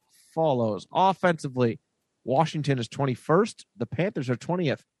as follows. Offensively, Washington is 21st. The Panthers are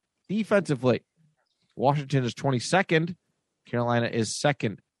 20th. Defensively, Washington is 22nd. Carolina is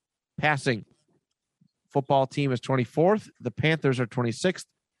second. Passing, football team is 24th. The Panthers are 26th.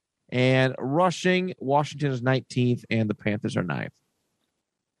 And rushing, Washington is 19th, and the Panthers are 9th.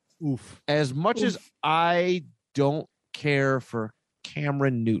 Oof. As much as I don't care for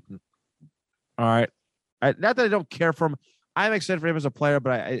Cameron Newton, all right, not that I don't care for him. I'm excited for him as a player,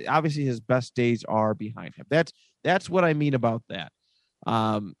 but I obviously his best days are behind him. That's what I mean about that.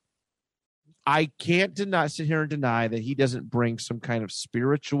 I can't sit here and deny that he doesn't bring some kind of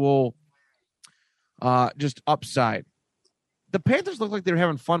spiritual, just upside. The Panthers look like they were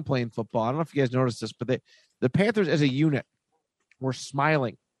having fun playing football. I don't know if you guys noticed this, but the Panthers as a unit were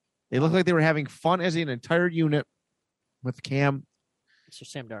smiling. They looked like they were having fun as an entire unit with Cam. So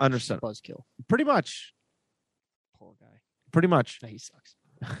Sam Darnold, Understood. buzzkill. Pretty much. Poor guy. Pretty much. No, he sucks.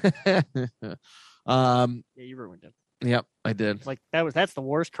 Yeah, you ruined him. Yep, I did. Like that's the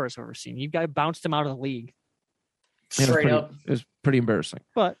worst curse I've ever seen. You guys bounced him out of the league. Straight up. It was pretty embarrassing.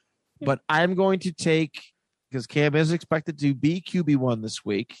 But I'm going to take, because Cam is expected to be QB1 this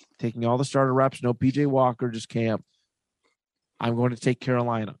week, taking all the starter reps, no PJ Walker, just Cam. I'm going to take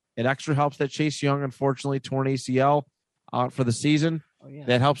Carolina. It extra helps that Chase Young, unfortunately, torn ACL out for the season. oh yeah.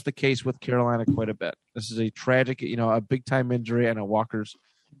 That helps the case with Carolina quite a bit. This is a tragic, a big time injury, and Walker's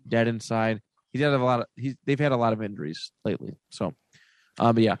dead inside. They've had a lot of injuries lately. So,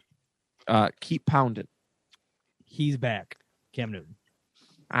 but yeah, keep pounding. He's back. Cam Newton.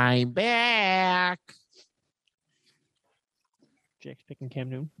 I'm back. Jake's picking Cam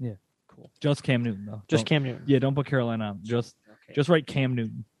Newton. Just Cam Newton though. Just Don't- Cam Newton. Yeah, don't put Carolina on. Just write Cam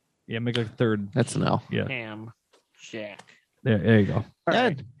Newton. Yeah, make like a third. That's an L. Yeah. Cam. Jack. There you go. All right.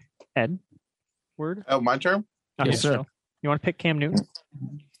 Ed. Ed. Word. Oh, my turn? Okay, Yes, sir. so you want to pick Cam Newton?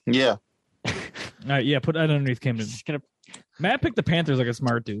 Yeah. All right, yeah, put that underneath Cam Newton. Just gonna. Matt picked the Panthers like a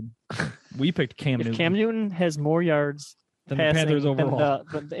smart dude. We picked Cam If Newton. Cam Newton has more yards than the passing Panthers than overall.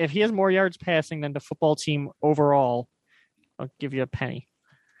 if he has more yards passing than the football team overall, I'll give you a penny.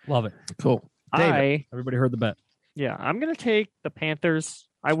 Love it. Cool. David. Everybody heard the bet. I'm gonna take the Panthers.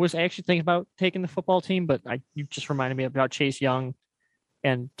 I was actually thinking about taking the football team, but you just reminded me about Chase Young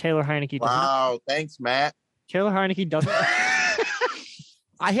and Taylor Heineke. Wow. Thanks, Matt. Taylor Heineke doesn't.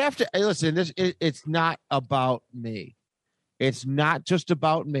 I have to listen. It's not about me. It's not just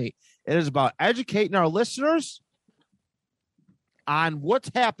about me. It is about educating our listeners on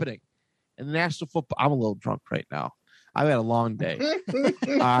what's happening in the National Football. I'm a little drunk right now. I've had a long day.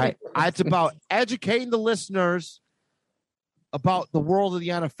 All right. It's about educating the listeners about the world of the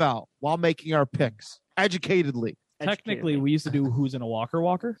NFL while making our picks educatedly. Technically, we used to do Who's in a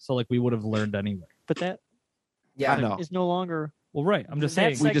Walker, so like we would have learned anyway. but that Yeah. I know. is no longer Well, right. I'm just that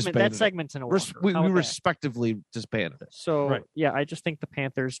saying. we segment. disbanded That it. segment's in a walker. We How about that? respectively disbanded it. So Right. yeah, I just think the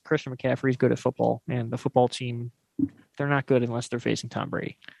Panthers, Christian McCaffrey's good at football, and the football team, they're not good unless they're facing Tom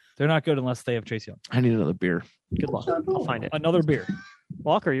Brady. They're not good unless they have Chase Young. I need another beer. Good luck. I'll find it. Another beer.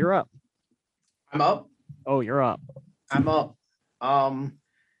 Walker, you're up. I'm up. Oh, you're up. I'm up.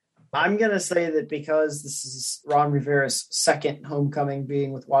 I'm gonna say that because this is Ron Rivera's second homecoming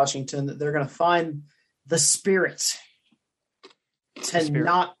being with Washington, that they're gonna find the spirit to Spirit.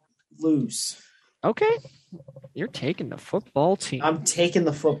 not lose. Okay, you're taking the football team. I'm taking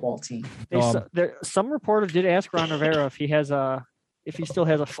the football team. Some reporter did ask Ron Rivera if he still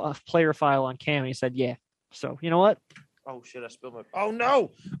has a player file on Cam. He said yeah. So you know what? Oh shit! I spilled my. Oh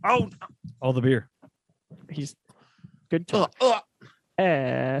no! Oh, the beer. He's good. So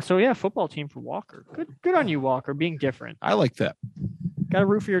yeah, football team for Walker. Good on you, Walker, being different. I like that. Got to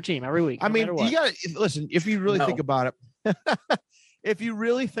root for your team every week. I no mean, matter what. you got to listen. If you really No. think about it, if you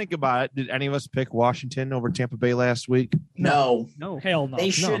really think about it, did any of us pick Washington over Tampa Bay last week? No, No, Hell no. they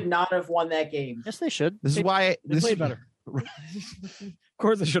should not have won that game. yes, they should. This is why They this played better. Of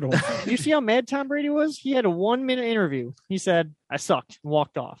course, they should have won. You see how mad Tom Brady was? He had a 1-minute interview. He said, "I sucked," and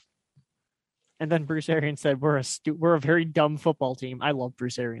walked off. And then Bruce Arians said, "We're a very dumb football team." I love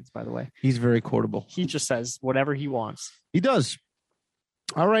Bruce Arians, by the way. He's very quotable. He just says whatever he wants. He does.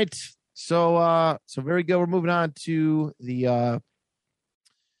 All right. So very good. We're moving on to the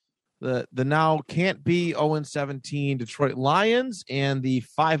now can't be 0-17 Detroit Lions and the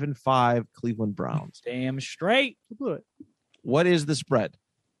 5-5 Cleveland Browns. Damn straight. What is the spread,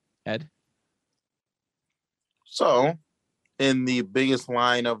 Ed? So, in the biggest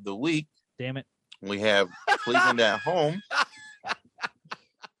line of the week, Damn it. we have Cleveland at home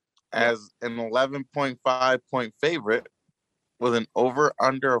as an 11.5 point favorite with an over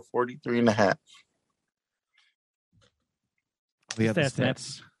under of 43.5. We have the Stats, Matt.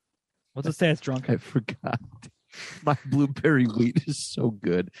 stats. What's the stats, drunk? I forgot. My blueberry wheat is so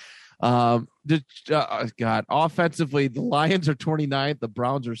good. God, offensively, the Lions are 29th, the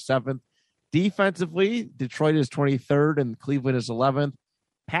Browns are 7th. Defensively, Detroit is 23rd and Cleveland is 11th.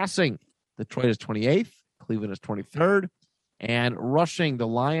 Passing, Detroit is 28th, Cleveland is 23rd. And rushing, the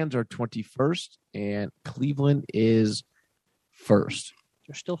Lions are 21st and Cleveland is first.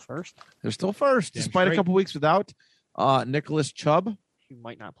 You're still first. They're still first, Damn despite straight. a couple weeks without Nicholas Chubb. He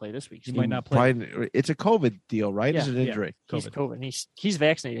might not play this week. He might not play. It's a COVID deal, right? It's an Yeah. injury. He's COVID. COVID. And he's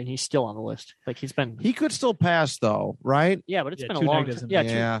vaccinated. And he's still on the list. Like he's been. He could still pass, though, right? Yeah, but it's Yeah, been a 2 long negatives time. and-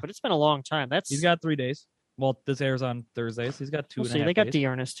 Yeah, Yeah. but it's been a long time. That's He's got 3 days. Well, this airs on Thursdays. He's got 2 We'll and a see. half They got days.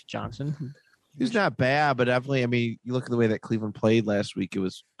 Dearness Johnson. He's not bad, but definitely, I mean, you look at the way that Cleveland played last week, it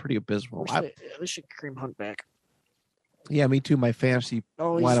was pretty abysmal. They should Kareem Hunt back. Yeah, me too. My fantasy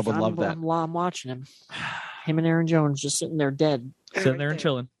Oh, lineup would love that. I'm watching him. Him and Aaron Jones just sitting there dead. Sitting there and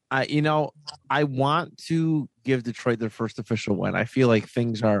chilling. I want to give Detroit their first official win. I feel like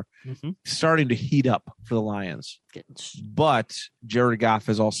things are Mhm. starting to heat up for the Lions, but Jared Goff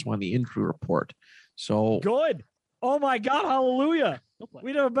is also on the injury report. So Good. Oh, my God. Hallelujah.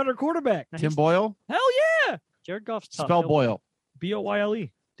 We'd have a better quarterback. Tim Boyle, Hell yeah. Jared Goff's tough. spell Boyle. Boyle.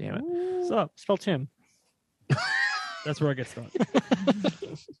 Damn it. What's up? Spell Tim. That's where I get stuck.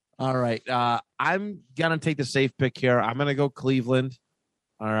 All right. I'm going to take the safe pick here. I'm going to go Cleveland.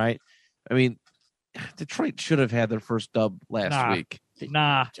 All right. I mean, Detroit should have had their first dub last Nah. week.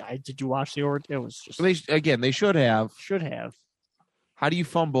 Nah. Did you watch the order? It was just They should have. should have How do you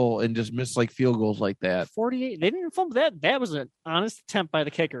fumble and just miss like field goals like that? 48. They didn't fumble that. That was an honest attempt by the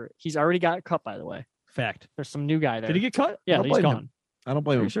kicker. He's already got cut, by the way. Fact. There's some new guy there. Did he get cut? Yeah, don't he's blame gone. him. I don't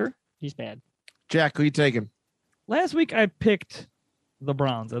blame Are you him. sure? He's bad. Jack, who you taking? Last week I picked the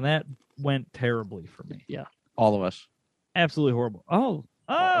Browns, and that went terribly for me. All of us. Absolutely horrible. Oh.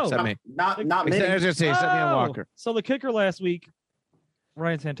 Except me. Not I many. was going to say, except me and Walker. So the kicker last week,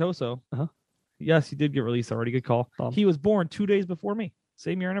 Ryan Santoso. Uh-huh. Yes, he did get released already. Good call. He was born 2 days before me.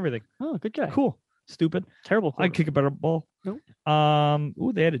 Same year and everything. Oh, good guy. Cool. Stupid. Terrible. I'd kick a better ball. Nope.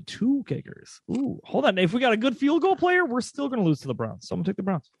 Ooh, they added 2 kickers. Ooh, hold on. If we got a good field goal player, we're still going to lose to the Browns. So I'm going to take the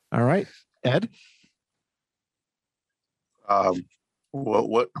Browns. All right. Ed?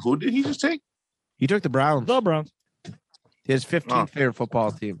 Who did he just take? He took the Browns. The Browns. His 15th favorite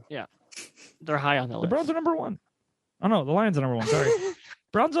football team. They're high on the The list. Browns are number 1. Oh, no. The Lions are number 1. Sorry.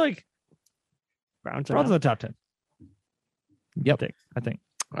 Browns are like Browns Browns in are the top 10. Yep. I think.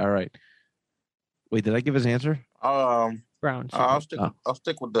 All right. Wait, did I give his answer? Browns. I'll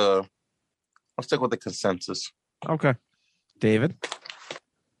stick with the consensus. Okay. David?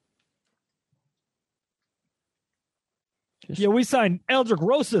 Yeah, we signed Eldrick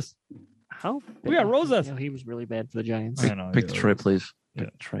Rosas. How? We got Rosas. He was really bad for the Giants. I know. Pick Detroit, please. Yeah.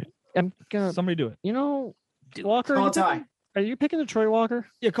 Pick Detroit. I'm gonna. Somebody do it. Walker. Call Ty. Are you picking Detroit, Walker?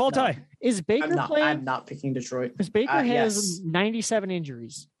 Yeah, call No. Ty. Is Baker I'm playing? not picking Detroit. Because Baker has Yes. 97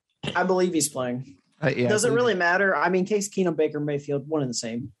 injuries. I believe he's playing. Yeah, Does it really matter? I mean, Case Keenum, Baker Mayfield, one and the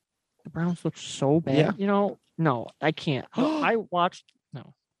same. The Browns look so bad. Yeah. No, I can't. I watched.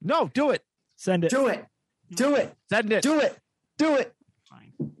 No, No, do it. Send it. Do it. Do it. Send it. Do it. Do it.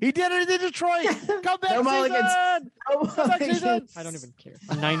 fine. He did it in Detroit. Come back, No mulligans. season. Come back, season. I don't even care.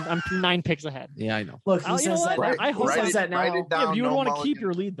 I'm 9 picks ahead. Yeah, I know. Look, he You know says what? that. I hope he says that now. Write it Yeah, down. but you would no want to keep mulligan.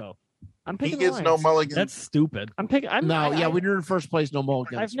 your lead though. I'm He picking gets the no Lions. mulligan. That's stupid. I'm picking. No, yeah, when you're in first place, no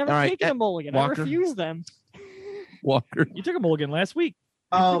mulligans. I've never All right, taken a mulligan. Walker. I refuse them. Walker. You took a mulligan last week.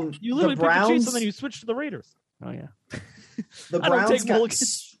 You The literally picked the Chiefs Browns. and then you switched to the Raiders. Oh yeah. The I don't Browns take got.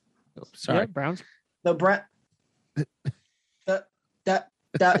 mulligans. Sorry. Yeah, Browns. The Browns.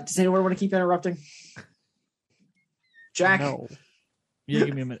 Does anyone want to keep interrupting? Jack. No. Yeah,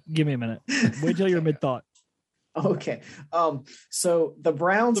 give me a minute. Give me a minute. Wait till you're mid thought. Okay. So the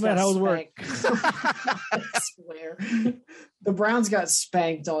Browns So, Matt, got how was work? spanked. I swear. The Browns got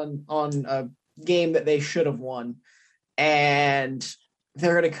spanked on a game that they should have won. And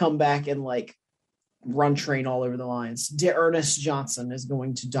they're going to come back and like run train all over the Lions. Ernest Johnson is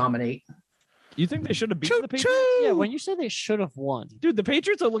going to dominate. You think they should have beaten the Patriots? Yeah, when you say they should have won, Dude, the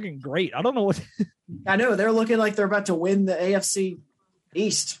Patriots are looking great. I don't know what. I know they're looking like they're about to win the AFC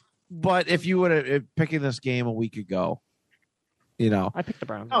East. But if you would have picking this game a week ago, I picked the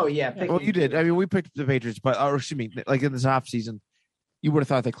Browns. Oh yeah, pick- well, you did. I mean, we picked the Patriots, but or excuse me, like in this off season, you would have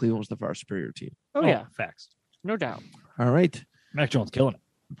thought that Cleveland was the far superior team. Oh yeah, facts. no doubt. All right. Mac Jones killing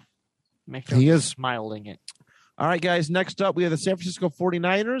it. Make He is. smiling it. All right, guys. Next up, we have the San Francisco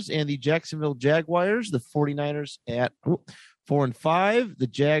 49ers and the Jacksonville Jaguars. The 49ers at 4-5, the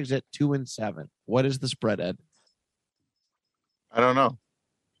Jags at 2-7. What is the spread, Ed? I don't know.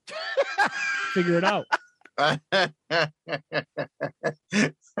 Figure it out.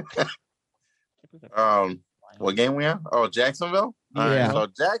 What game we have? Oh, Jacksonville. All right, Yeah. so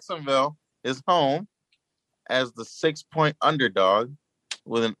Jacksonville is home as the 6-point underdog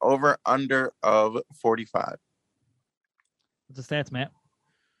with an over/under of 45. What's the stats, Matt?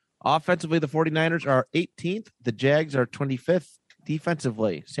 Offensively, the 49ers are 18th. The Jags are 25th.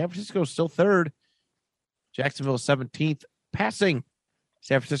 Defensively, San Francisco is still third. Jacksonville is 17th. Passing,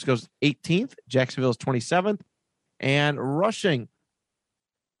 San Francisco's 18th. Jacksonville is 27th. And rushing,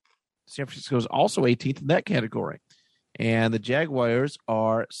 San Francisco is also 18th in that category. And the Jaguars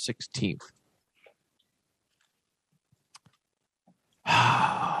are 16th.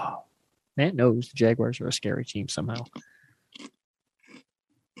 Matt knows the Jaguars are a scary team somehow.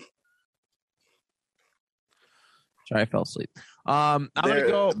 Sorry, I fell asleep. I'm going to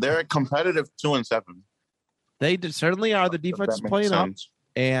go. They're a competitive 2-7. They certainly are. The If defense that is makes playing up. sense.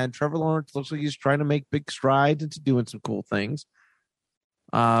 And Trevor Lawrence looks like he's trying to make big strides into doing some cool things.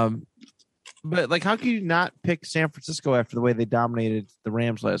 But like, how can you not pick San Francisco after the way they dominated the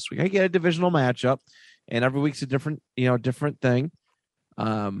Rams last week? I get a divisional matchup, and every week's a different thing.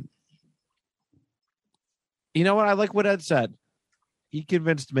 You know what? I like what Ed said. He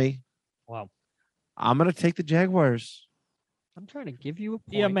convinced me. Wow. I'm going to take the Jaguars. I'm trying to give you a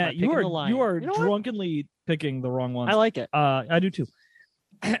point. Yeah, by Matt, picking you the are Lions. You know what? drunkenly picking the wrong ones. I like it. I do too.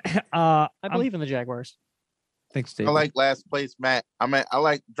 I believe in the Jaguars. Thanks, I David. like last place Matt. I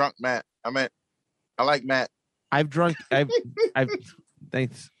like drunk Matt. I like Matt. I've drunk. I've.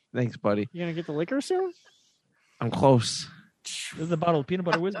 Thanks, buddy. You gonna get the liquor soon? I'm close. There's a bottle of peanut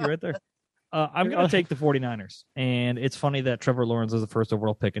butter whiskey right there. I'm going to take the 49ers. And it's funny that Trevor Lawrence is the first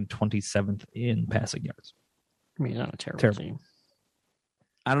overall pick and 27th in passing yards. I mean, not a terrible Terrible. team.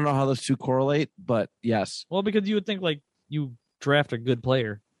 I don't know how those two correlate, but yes. Well, because you would think like you draft a good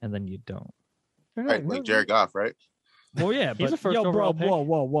player and then you don't. Right, like Jared Goff, right? Well, yeah, He's but a first yo, bro, overall pick.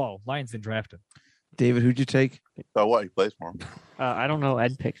 whoa. Lions didn't draft him. David, who'd you take? So what? He plays for him. I don't know.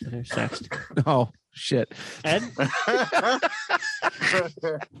 Ed picked who's next. Oh, shit. Ed, I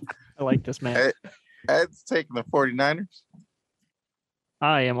like this man. Ed's taking the 49ers.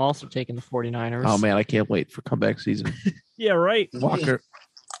 I am also taking the 49ers. Oh, man, I can't wait for comeback season. Yeah, right. Walker,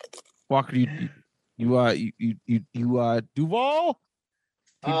 you Duval?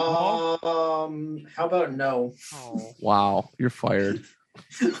 How about no? Oh. Wow, you're fired.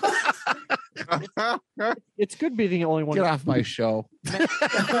 It's good being the only one. Get off my show.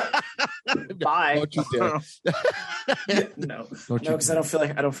 Bye. Don't you dare. No, Don't you because I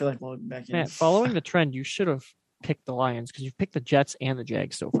don't feel like loading back in. Matt, following the trend, you should have picked the Lions because you've picked the Jets and the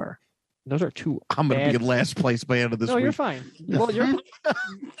Jags so far. Those are two. I'm going to be bad- in last place by the end of this No, week. you're fine. Well, you're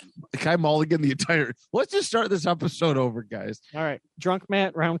Like I mulligan the entire. Let's just start this episode over, guys. all right. Drunk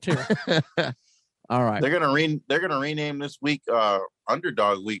Matt, round 2. All right. They're gonna rename this week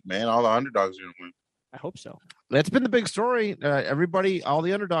Underdog Week, man. All the underdogs are gonna win. I hope so. That's been the big story. Everybody, all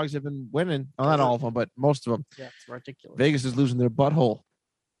the underdogs have been winning. Well, not all of them, but most of them. Yeah, it's ridiculous. Vegas is losing their butthole.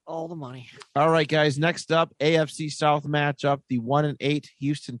 All the money. All right, guys. Next up, AFC South matchup: the 1-8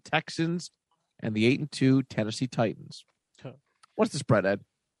 Houston Texans and the 8-2 Tennessee Titans. Huh. What's the spread, Ed?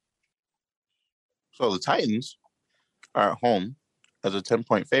 So the Titans are at home as a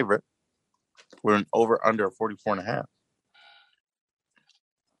 10-point favorite. We're an over under 44.5.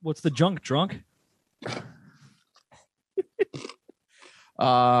 What's the junk drunk?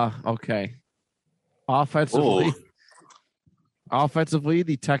 Okay. Offensively,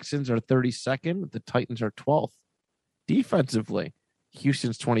 the Texans are 32nd. The Titans are 12th. Defensively,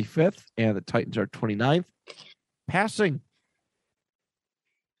 Houston's 25th and the Titans are 29th. Passing,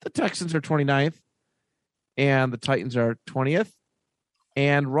 the Texans are 29th and the Titans are 20th.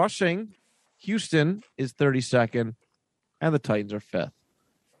 And rushing, Houston is 32nd and the Titans are 5th.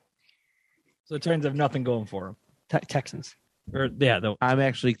 So the Titans have nothing going for them. Texans. Or yeah, I'm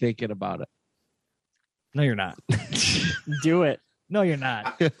actually thinking about it. no, you're not. Do it. No, you're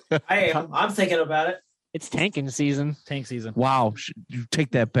not. I'm thinking about it. It's tanking season. Tank season. Wow. You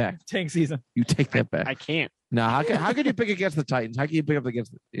take that back. Tank season. You take that back. I can't. No, how can you pick against the Titans? How can you pick up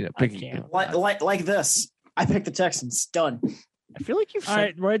against I can't. Like this. I picked the Texans. Done. I feel like you've All said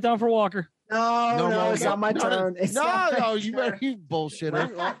right, write it down for Walker. No, it's not my turn. It's not my you turn. better you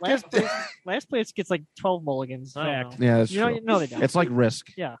bullshitter. last place gets like 12 mulligans. I don't Fact. know. Yeah, that's You know, true. no, they don't. It's like Risk.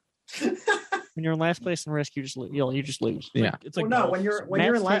 When you're in last place in risk, you just lose. Yeah. It's like Well, no, golf. when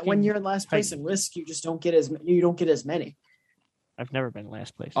Matt's you're in last place in risk, you just don't get as many. I've never been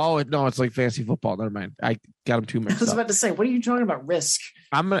last place. Oh no, it's like fantasy football. Never mind. I got them too I mixed was up. about to say, what are you talking about? Risk.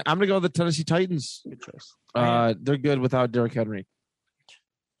 I'm gonna go with the Tennessee Titans. Good choice. They're good without Derrick Henry.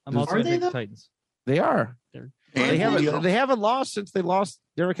 I'm also Are going to they take the though? Titans. They are. They haven't lost since they lost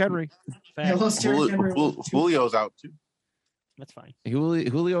Derrick Henry. They lost Derrick Henry. Julio's out too. That's fine.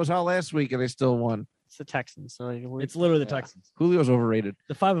 Julio's out last week and they still won. It's the Texans. So It's literally the Texans. Julio's overrated.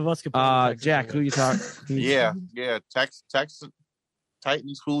 The five of us could play the Texans. Jack, who you talk? Yeah. Texas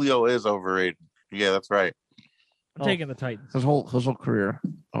Titans Julio is overrated. Yeah, that's right. I'm taking the Titans. His whole career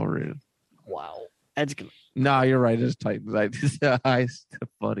overrated. Wow. Ed's gonna. No, you're right. It's Titans. I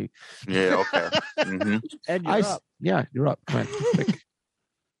funny. Yeah, okay. hmm Ed, you're up. Yeah, you're up. Come on, pick.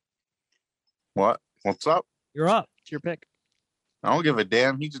 What? What's up? You're up. It's your pick. I don't give a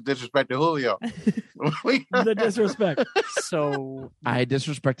damn. He just disrespected Julio. The disrespect. So, I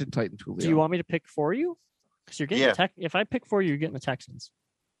disrespected Titans. Julio. do you want me to pick for you? Because you're getting Yeah. if I pick for you, you're getting the Texans.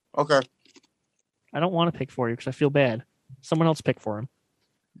 Okay. I don't want to pick for you because I feel bad. Someone else pick for him.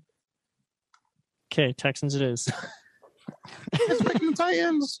 Okay, Texans it is. It's picking the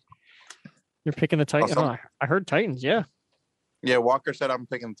Titans. You're picking the Titans. Awesome. I heard Titans. Yeah. Yeah, Walker said I'm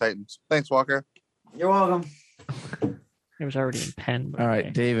picking the Titans. Thanks, Walker. You're welcome. It was already in pen. But All right, okay.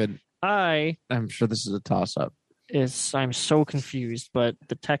 David. I'm sure this is a toss-up. I'm so confused, but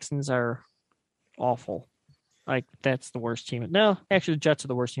the Texans are awful. Like that's the worst team. No, actually, the Jets are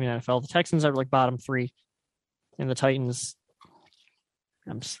the worst team in the NFL. The Texans are like bottom 3, and the Titans.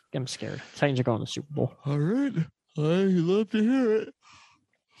 I'm scared. Titans are going to the Super Bowl. All right, I love to hear it.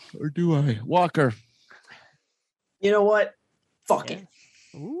 Or do I? Walker. You know what? Fuck Yeah. it.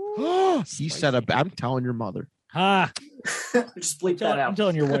 Ooh, He said, "I'm telling your mother." Ha! Just bleep that I'm out.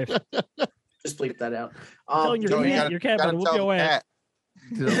 telling your wife. Just bleep that out. I'm telling No, your cat gotta better whoop tell your the ass.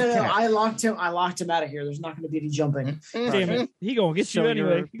 cat. I locked him out of here. There's not going to be any jumping. Damn it. He gonna get So you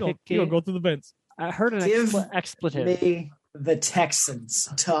anyway. you're He gonna picking- go through the vents. I heard an Give expletive. Me the Texans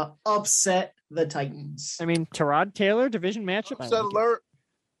to upset the Titans. I mean, Tyrod Taylor division matchup. I Upset like it. alert.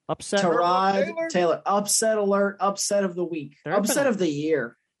 Upset. Tyrod Taylor, upset alert, upset of the week, There have upset been a- of the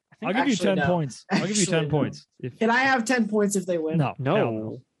year. I'll give you Actually, 10 no. points. I'll give you 10 Actually, no. points. If, Can I have 10 points if they win? no,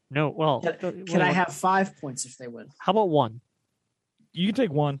 hell No. Well, Can I have 5 points if they win? How about 1? You can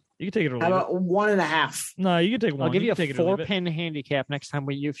take one. You can take it or leave How it. about 1.5? No, you can take one. I'll give you a can take it or leave it. 4-pin handicap next time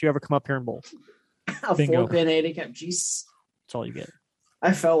if you ever come up here and bowl. A Bingo. 4-pin handicap. Jeez. That's all you get.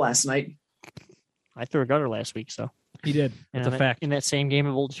 I fell last night. I threw a gutter last week, so He did. That's a fact. in that same game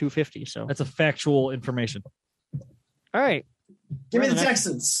of old 250. So That's a factual information. all right, Give me We're the on the next-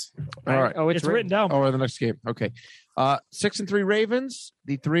 Texans. All right. Oh, It's written down. Oh, the next game. Okay. 6-3 Ravens,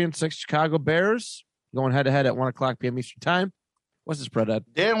 the 3-6 Chicago Bears going head to head at 1:00 p.m. Eastern time. What's the spread, Ed?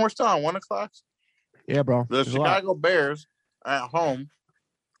 Dan, we're still on 1 o'clock. Yeah, bro. The There's a lot. Chicago Bears at home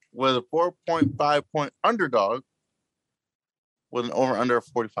with a 4.5 point underdog with an over under of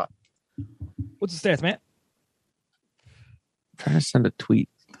 45. What's the stats, Matt? Trying to send a tweet.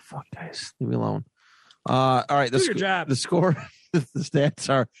 The fuck, guys, leave me alone. All right, Do your job. the score, the stats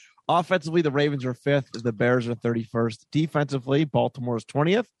are: offensively, the Ravens are 5th, the Bears are 31st. Defensively, Baltimore is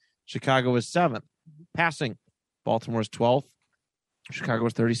 20th, Chicago is 7th. Passing, Baltimore is 12th, Chicago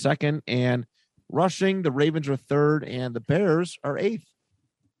is 32nd, and rushing, the Ravens are 3rd, and the Bears are 8th.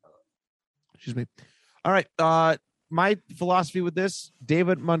 Excuse me. All right. My philosophy with this: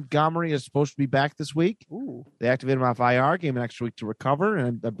 David Montgomery is supposed to be back this week. Ooh, They activated him off IR, gave him an extra week to recover,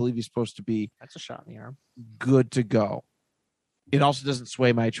 and I believe he's supposed to be that's a shot in the arm. good to go. It also doesn't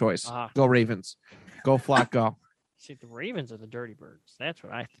sway my choice. Go Ravens. Go Flock, go. See, the Ravens are the dirty birds. That's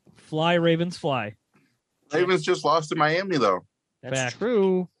what I think. Fly, Ravens, fly. Ravens just lost to Miami, though. That's Fact.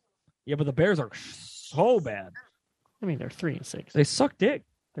 true. Yeah, but the Bears are so bad. I mean, they're 3-6. They suck dick.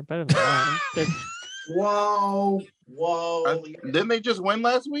 They're better than the Lions. They're- Whoa. Didn't they just win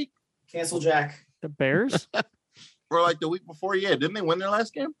last week? Cancel Jack. the Bears. Or like the week before? Yeah, didn't they win their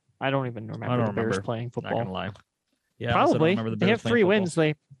last game? I don't even remember I don't the Bears remember. playing Not gonna football. lie. Yeah, I also don't Probably. remember the They Bears have playing 3 football. wins.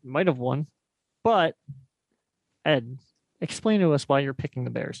 They might have won. But, Ed, explain to us why you're picking the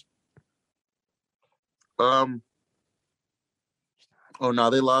Bears. Oh no,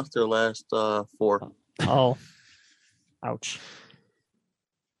 they lost their last 4. Oh, ouch.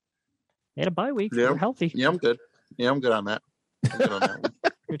 They had a bye week. Yeah. They're healthy. Yeah, I'm good. Yeah, I'm good on that. I'm good on that one.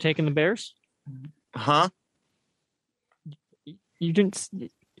 You're taking the Bears? Huh? You didn't.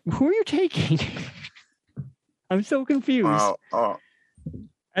 Who are you taking? I'm so confused. Oh,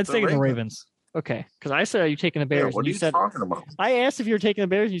 I'd The say the Ravens. Ravens. Okay, because I said, "Are you taking the yeah, Bears?" what and are you you said, talking about? "I asked if you were taking the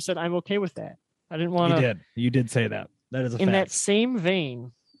Bears." And you said, "I'm okay with that." I didn't want to. You did say that. That is a In fact. that same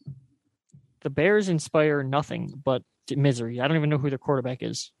vein, the Bears inspire nothing but misery. I don't even know who their quarterback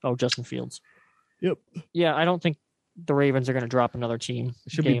is. Oh, Justin Fields. Yep. Yeah, I don't think the Ravens are going to drop another team.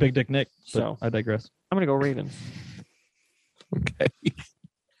 It should game. be Big Dick Nick. But So- I digress. I'm going to go Ravens. Okay.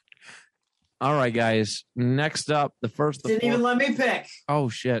 All right, guys. Next up, the first. Didn't even let me pick. Oh,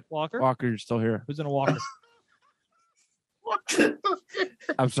 shit. Walker. Walker, you're still here. Who's in a walker?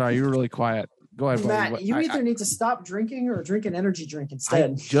 I'm sorry. You were really quiet. Go ahead, buddy. Matt, you I- either need to stop drinking or drink an energy drink I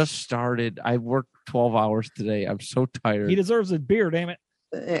instead. just started. I worked 12 hours today. I'm so tired. He deserves a beer, damn it.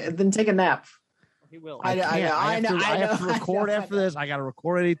 Then take a nap. He will. I know. I have to I know, record I know. after this. I got to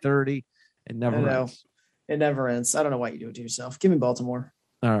record at 8:30. It never I know. ends. It never ends. I don't know why you do it to yourself. Give me Baltimore.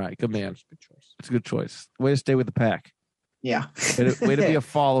 All right. Good man. Good choice. It's a good choice. Way to stay with the pack. Yeah. Way to be a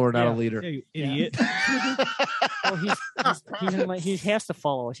follower, not Yeah. a leader. Yeah, you Yeah. idiot. Well, he has to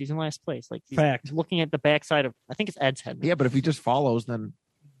follow us. He's in last place. Like he's Fact. looking at the backside of. I think it's Ed's head. Yeah, but if he just follows, then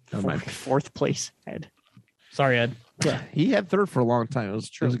never mind. Fourth place Ed. Sorry, Ed. He had third for a long time. It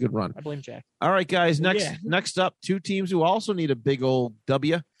was a good run. I blame Jack. All right, guys. Well, Next up, 2 teams who also need a big old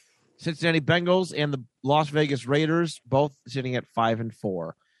W: Cincinnati Bengals and the Las Vegas Raiders, both sitting at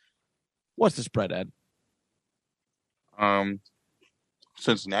 5-4. What's the spread, Ed?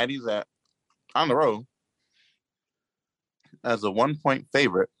 Cincinnati's on the road as a 1-point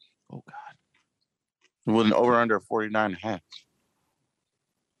favorite Oh God. with an over under 49.5.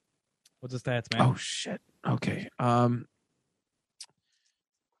 What's the stats, man? Oh shit. Okay. All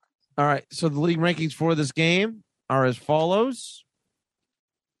right. So the league rankings for this game are as follows.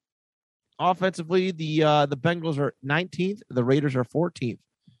 Offensively, the Bengals are 19th. The Raiders are 14th.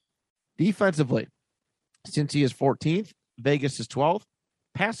 Defensively, Cincy is 14th. Vegas is 12th.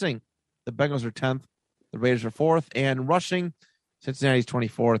 Passing, the Bengals are 10th. The Raiders are 4th. And rushing, Cincinnati's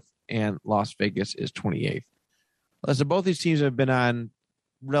 24th. And Las Vegas is 28th. So both these teams have been on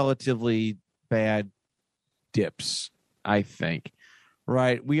relatively bad dips, I think.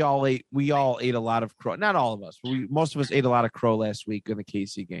 Right? We all ate a lot of crow. Not all of us. Most of us ate a lot of crow last week in the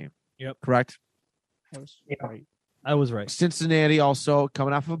KC game. Yep. Correct? That was right. I was right. Cincinnati also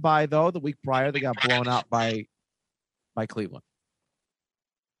coming off of a bye, though. The week prior, they got blown out by Cleveland.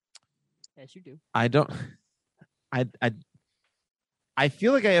 Yes, you do. I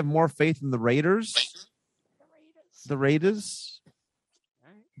feel like I have more faith in the Raiders. The Raiders.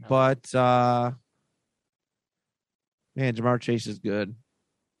 But man, Jamar Chase is good.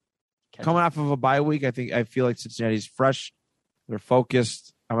 Coming off of a bye week, I feel like Cincinnati's fresh. They're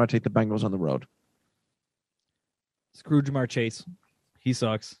focused. I'm going to take the Bengals on the road. Screw Jamar Chase. He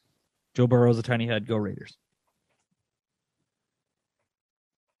sucks. Joe Burrow's a tiny head. Go Raiders.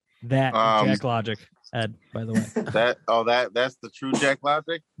 That Um, Jack Logic, Ed, by the way. That's the true Jack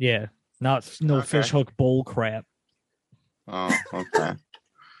Logic. Yeah. Not no Okay. fish hook bull crap. Oh, okay.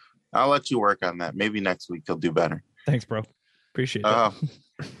 I'll let you work on that. Maybe next week you'll do better. Thanks, bro. Appreciate that.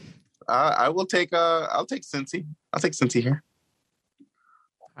 I will take. I'll take Cincy. I'll take Cincy here. All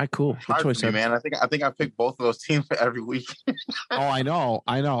right, cool. Good Hard choice, for me, Ed. man. I think I picked both of those teams every week. Oh, I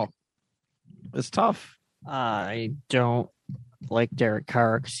know. It's tough. I don't like Derek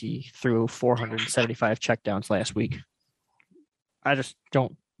Carr because he threw 475 checkdowns last week. I just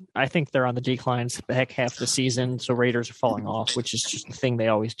don't. I think they're on the declines back half the season, so Raiders are falling off, which is just the thing they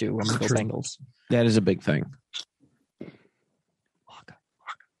always do when they go True. Bengals. That is a big thing.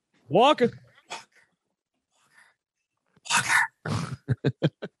 Walker.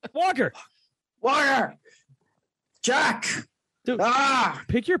 Walker. Walker, Jack. Dude,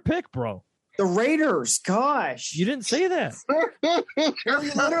 pick your pick, bro. The Raiders. Gosh, You didn't say that.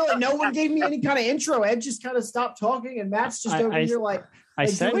 literally no one gave me any kind of intro. Ed just kind of stopped talking, and Matt's just over here like. I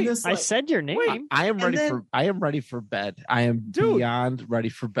Like, said doing this, I like- said your name. I am ready then- I am ready for bed. I am Dude. beyond ready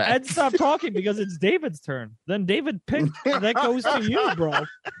for bed. Ed stopped talking because it's David's turn. Then David picked. That goes to you, bro.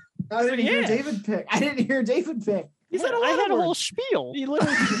 I didn't hear Yeah. David pick. I didn't hear David pick. He said a I lot had of a whole words. spiel. He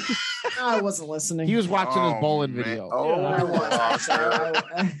literally. I wasn't listening. He was watching his bowling man. video. Oh, I was,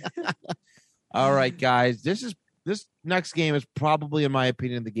 actually. All right, guys. This next game is probably, in my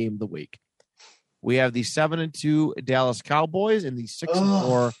opinion, the game of the week. We have the 7-2 Dallas Cowboys and the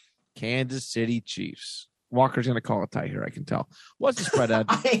 6-4 Kansas City Chiefs. Walker's going to call a tie here, I can tell. What's the spread, Ed?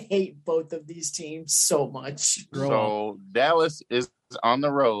 I hate both of these teams so much. So Dallas is on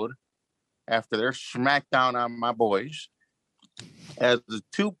the road after their smackdown on my boys as the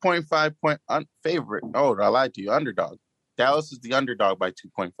 2.5 point favorite. Oh, I lied to you. Underdog. Dallas is the underdog by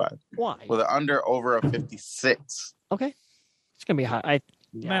 2.5 Why? with an under over a 56. Okay, it's gonna be high.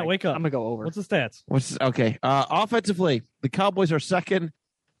 Matt, wake up. I'm gonna go over. What's the stats? Okay. Offensively, the Cowboys are second.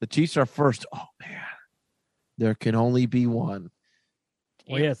 The Chiefs are first. Oh, man. There can only be one.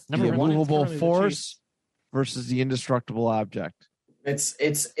 Well, yes, The number one. It's immovable currently the force Chiefs. versus the indestructible object. It's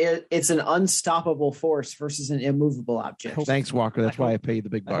an unstoppable force versus an immovable object. hope- Thanks, Walker. That's I why I hope- pay you the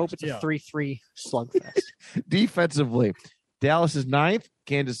big I hope bucks. it's Yeah. a 3-3 slugfest. Defensively, Dallas is 9th.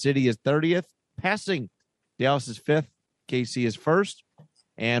 Kansas City is 30th. Passing, Dallas is 5th. KC is 1st.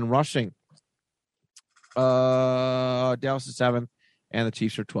 And rushing, Dallas is 7th. And the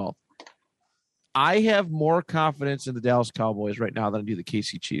Chiefs are 12th. I have more confidence in the Dallas Cowboys right now than I do the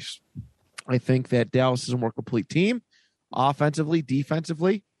KC Chiefs. I think that Dallas is a more complete team, offensively,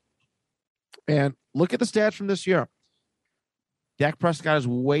 defensively. And look at the stats from this year. Dak Prescott is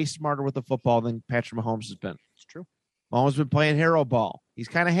way smarter with the football than Patrick Mahomes has been. It's true. Mahomes has been playing hero ball. He's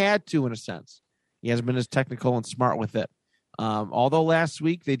kind of had to, in a sense. He hasn't been as technical and smart with it. Although last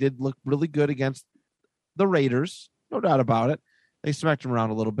week they did look really good against the Raiders, no doubt about it. They smacked him around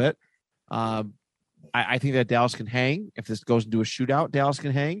a little bit. I think that Dallas can hang. If this goes into a shootout, Dallas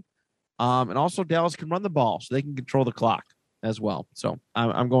can hang. And also Dallas can run the ball, so they can control the clock as well. So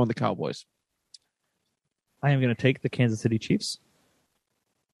I'm going the Cowboys. I am going to take the Kansas City Chiefs.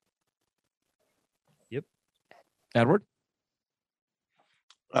 Edward?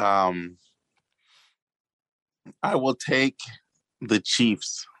 I will take the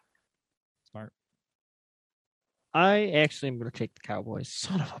Chiefs. Smart. I actually am gonna take the Cowboys.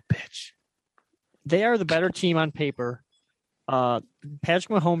 Son of a bitch. They are the better team on paper. Patrick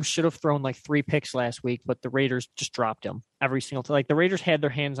Mahomes should have thrown like 3 picks last week, but the Raiders just dropped him every single time. Like the Raiders had their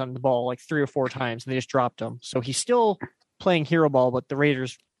hands on the ball like 3 or 4 times, and they just dropped him. So he's still playing hero ball, but the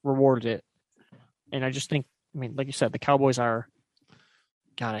Raiders rewarded it. And I just think, I mean, like you said, the Cowboys are.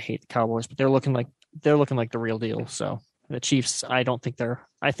 God, I hate the Cowboys, but they're looking like the real deal. So the Chiefs, I think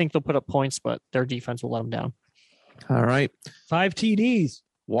they'll put up points, but their defense will let them down. All right. 5 TDs.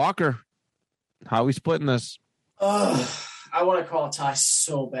 Walker, how are we splitting this? Ugh, I want to call a tie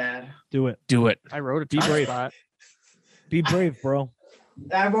so bad. Do it. Do it. I wrote a Be tie brave. spot. Be brave, bro.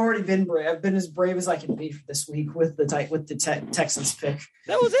 I've already been brave. I've been as brave as I can be for this week with the Texans pick.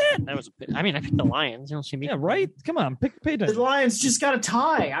 That was it. That was a bit. I mean, I picked the Lions. You don't see me. Yeah, right? Come on. Pay The attention. Lions just got a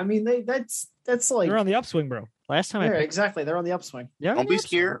tie. I mean, that's like They're on the upswing, bro. Last time I yeah, picked. exactly. They're on the upswing. Yeah, Don't be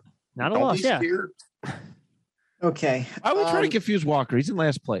scared. Not a Don't loss. be Yeah. scared. Okay. I would try to confuse Walker. He's in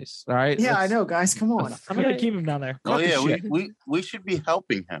last place. All right. Yeah, I Let's- know, guys. Come on. I'm going to keep him down there. Oh Cut the yeah, shit. we should be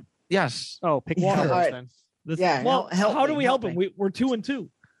helping him. Yes. Oh, pick Yeah, one of those alright. then. Yeah, Well, help how do me, we help help him? me. We're 2 and 2.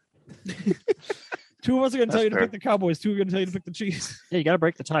 2 of us are going to tell That's you to fair. pick the Cowboys. 2 are going to tell you to pick the Chiefs. Yeah, you got to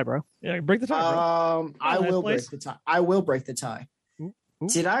break the tie, bro. Yeah, break the tie, bro. I last will place. break the tie. I will break the tie. Ooh.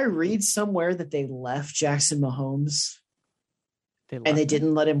 Did I read somewhere that they left Jackson Mahomes? and they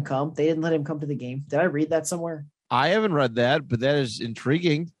didn't let him come. They didn't let him come to the game. Did I read that somewhere? I haven't read that, but that is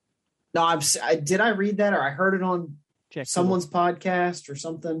intriguing. No, did I read that or I heard it on someone's podcast or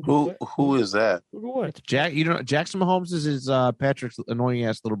something? Who is that? What? Jack, Jackson Mahomes is his Patrick's annoying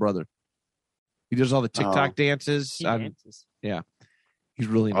ass little brother. He does all the TikTok dances. He dances. He's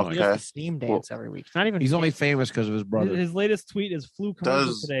really annoying. He does the steam dance every week. Not even. He's only famous because of his brother. His latest tweet is flu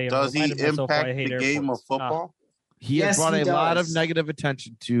commercial today. Does he reminded myself why I impact hate the game of airports. football? He has Yes, brought he a lot of does. negative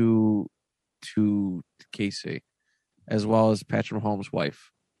attention to Casey, as well as Patrick Mahomes'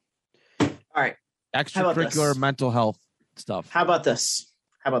 wife. All right. Extracurricular this? mental health stuff. How about this?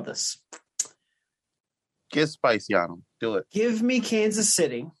 Get spicy on him. Do it. Give me Kansas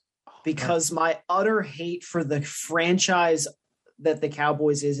City because my utter hate for the franchise that the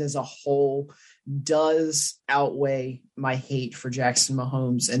Cowboys is as a whole does outweigh my hate for Jackson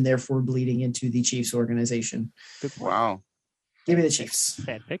Mahomes and therefore bleeding into the Chiefs organization. Good point. Wow. Give me the Chiefs.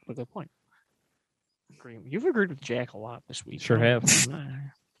 Bad pick, but good point. You've agreed with Jack a lot this week. Sure have.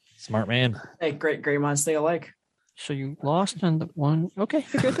 Smart man. Hey, great minds think alike. So you lost on the one. Okay,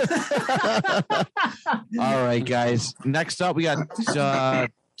 you're good. All right, guys. Next up, we got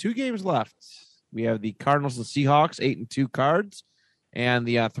 2 games left. We have the Cardinals and Seahawks, 8-2 Cards, and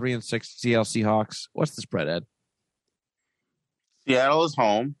the 3-6 Seattle Seahawks. What's the spread, Ed? Seattle is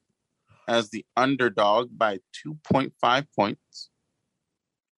home as the underdog by 2.5 points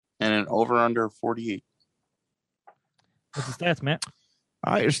and an over-under of 48. What's the stats, Matt?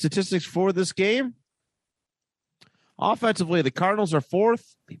 All right, your statistics for this game. Offensively, the Cardinals are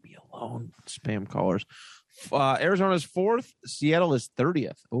 4th. Leave me alone, spam callers. Arizona's 4th. Seattle is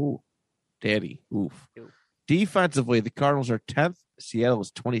 30th. Oh, daddy. Oof. Ew. Defensively, the Cardinals are 10th. Seattle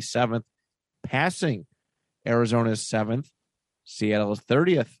is 27th. Passing, Arizona is 7th. Seattle is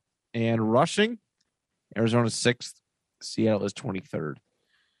 30th. And rushing, Arizona is 6th. Seattle is 23rd.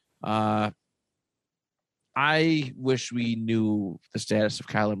 I wish we knew the status of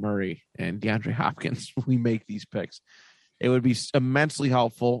Kyler Murray and DeAndre Hopkins when we make these picks. It would be immensely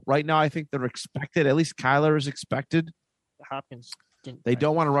helpful. Right now, I think they're expected. At least Kyler is expected. Hopkins didn't. They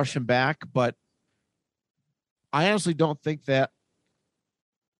don't want to rush him back, but I honestly don't think that,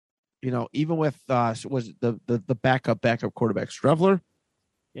 even with was it the backup quarterback Strevler,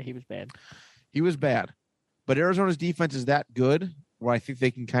 Yeah, he was bad. he was bad. But Arizona's defense is that good where I think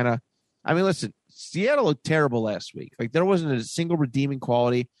they can kind of. I mean, listen, Seattle looked terrible last week. Like, there wasn't a single redeeming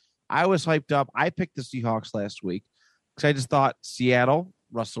quality. I was hyped up. I picked the Seahawks last week because I just thought Seattle,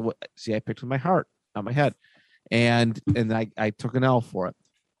 Russell. See, I picked with my heart, not my head, and I took an L for it.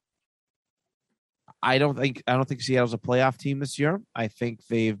 I don't think Seattle's a playoff team this year. I think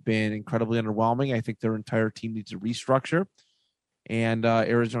they've been incredibly underwhelming. I think their entire team needs a restructure, and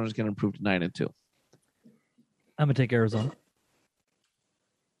Arizona's going to improve to 9-2. I'm gonna take Arizona.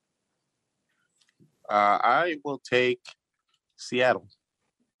 I will take Seattle.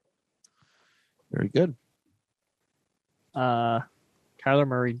 Very good. Kyler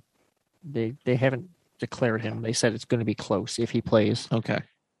Murray, they haven't declared him. They said it's going to be close if he plays. Okay.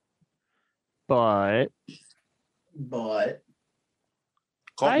 But But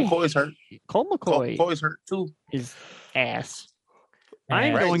Colt McCoy's hurt. Colt Colt McCoy McCoy's hurt too. is ass.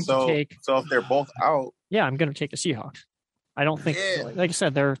 I'm Right, going to take. So if they're both out, Yeah, I'm going to take the Seahawks. I don't think, Yeah. like I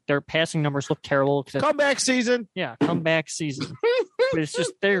said, their passing numbers look terrible. Comeback season. Yeah, comeback season. But it's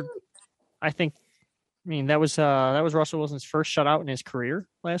just I mean, that was Russell Wilson's first shutout in his career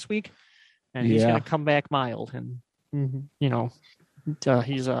last week, and he's Yeah. going to come back mild. And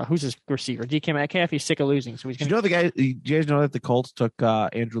he's who's his receiver? DK Metcalf. He's sick of losing, so he's Did going you to. know you guys know that the Colts took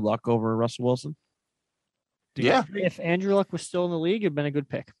Andrew Luck over Russell Wilson? yeah. If Andrew Luck was still in the league, it'd been a good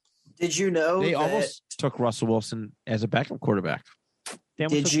pick. did you know They that almost took Russell Wilson as a backup quarterback. They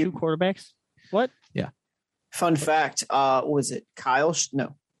almost Did took you- two quarterbacks? What? fun fact, was it Kyle?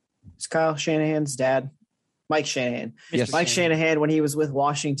 No, it's Kyle Shanahan's dad, Mike Shanahan. Yes. Mike Shanahan, when he was with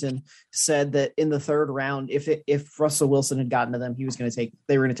Washington, said that in the third round, if Russell Wilson had gotten to them, they were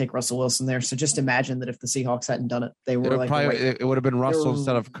going to take Russell Wilson there. So just imagine that if the Seahawks hadn't done it, they were It would have been Russell were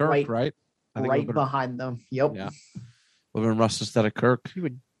instead of Kirk, right- right? I think it right would have behind them. Yep. Yeah. been Russell instead of Kirk. You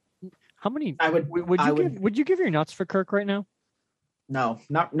would. How many? I would. Would you give your nuts for Kirk right now? No.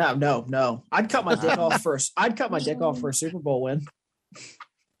 I'd cut my dick off first. I'd cut my dick off for a Super Bowl win.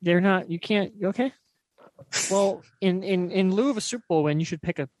 They're not. You can't. Okay. Well, in lieu of a Super Bowl win, you should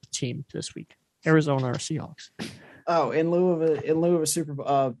pick a team this week: Arizona or Seahawks. Oh, in lieu of a Super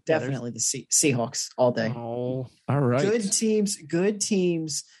Bowl, definitely the Seahawks all day. Oh, All right. Good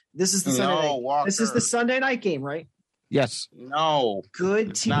teams. This is the Sunday night. Walker. This is the Sunday night game, right? Yes. No,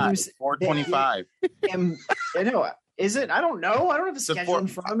 Good it's not. teams. 425. And I know Is it? I don't know. I don't have the schedule in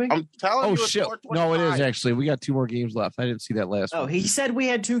front of me. I'm telling Oh you, it's shit! 4:25. No, it is actually. We got 2 more games left. I didn't see that last Oh, one. he said we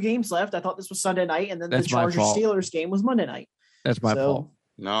had 2 games left. I thought this was Sunday night, and then That's the my Chargers fault. Steelers game was Monday night. That's my So, fault.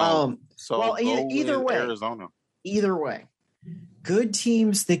 No. So well, either with way. Arizona. Either way, good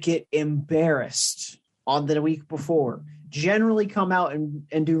teams that get embarrassed on the week before generally come out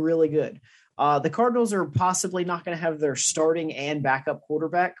and do really good. The Cardinals are possibly not going to have their starting and backup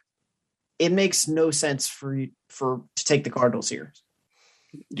quarterback. It makes no sense to take the Cardinals here.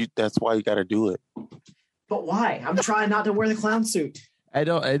 That's why you got to do it. But why? I'm trying not to wear the clown suit. I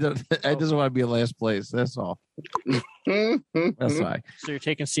don't. I just want to be in last place. That's all. That's why. So you're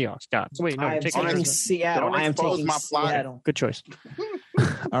taking Seahawks. Got it. Wait, no, I you're am taking taking Arizona. Seattle. Don't I am expose taking my fly. Seattle. Good choice.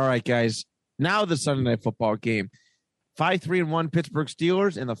 All right, guys. Now the Sunday night football game. 5-3-1 Pittsburgh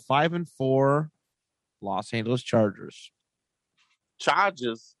Steelers and the 5-4 Los Angeles Chargers.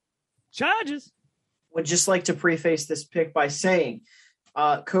 Chargers. Would just like to preface this pick by saying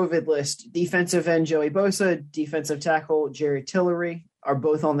COVID list, defensive end Joey Bosa, defensive tackle Jerry Tillery are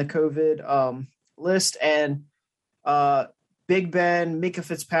both on the COVID list, and Big Ben, Mika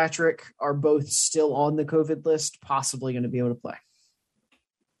Fitzpatrick are both still on the COVID list, possibly going to be able to play.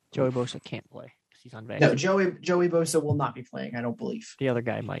 Joey Bosa can't play because he's on No, vaccine. Joey Bosa will not be playing, I don't believe. The other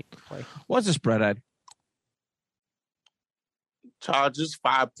guy might play. What's the spread, Ed? Chargers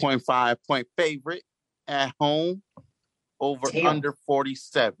 5.5 point favorite at home over Damn. under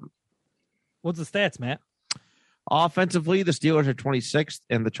 47. What's the stats, Matt? Offensively, the Steelers are 26th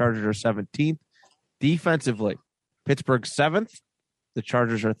and the Chargers are 17th. Defensively, Pittsburgh 7th. The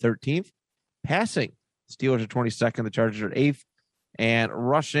Chargers are 13th. Passing, Steelers are 22nd. The Chargers are 8th. And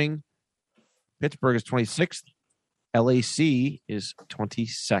rushing, Pittsburgh is 26th. LAC is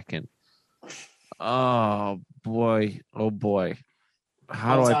 22nd. Oh, boy. Oh, boy.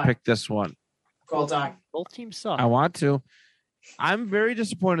 How do I pick this one? Call time. Both teams suck. I want to. I'm very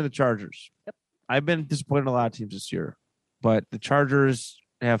disappointed in the Chargers. Yep. I've been disappointed in a lot of teams this year, but the Chargers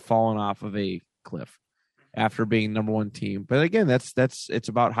have fallen off of a cliff after being number 1 team. But again, it's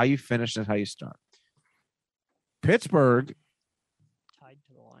about how you finish and how you start. Pittsburgh, Tied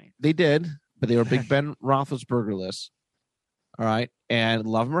to the line. they did, but they were Big Ben Roethlisberger-less. All right, and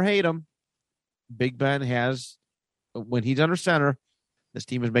love him or hate him, Big Ben has, when he's under center, this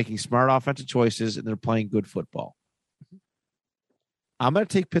team is making smart offensive choices and they're playing good football. I'm going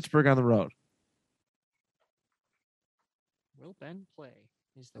to take Pittsburgh on the road. Will Ben play?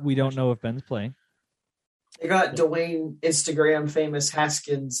 We don't know if Ben's playing. They got Dwayne Instagram famous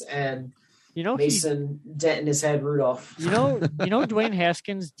Haskins and You know, Mason Dent in his head Rudolph. you know, Dwayne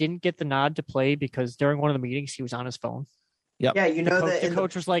Haskins didn't get the nod to play because during one of the meetings he was on his phone. Yeah, you know that The in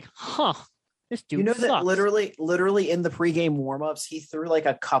coach was like, "Huh, this dude." you know that sucks." literally in the pregame warmups, he threw like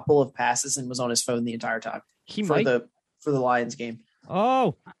a couple of passes and was on his phone the entire time he for might. the Lions game.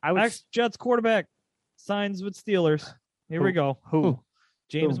 Oh, I would. ex-Jets quarterback signs with Steelers. Here we go. Who?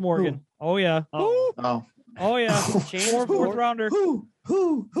 James Who? Morgan. Oh, yeah. Oh. Oh, Oh, yeah. James Fourth Morgan. rounder. who?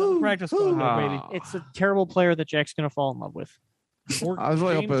 Practice squad, baby. It's a terrible player that Jack's gonna fall in love with. I was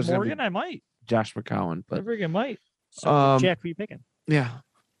really hoping it was James gonna be Morgan, I might. Josh McCown, I but freaking might. So, Jack, who are you picking? yeah.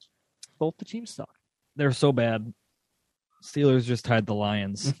 Both the teams suck. They're so bad. Steelers just tied the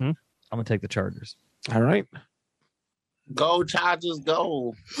Lions. Mhm. I'm going to take the Chargers. All right. Go Chargers,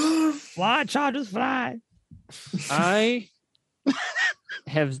 go. Fly, Chargers, fly. I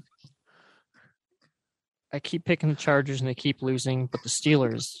keep picking the Chargers and they keep losing, but the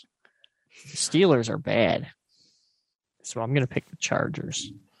Steelers are bad. So I'm gonna pick the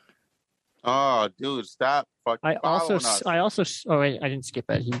Chargers. Oh, dude, stop fucking I following us. oh wait, I didn't skip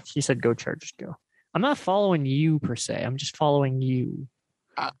that. He said go Chargers, go. I'm not following you per se. I'm just following you.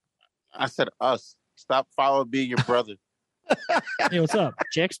 I said us. Stop following being your brother. Hey, what's up?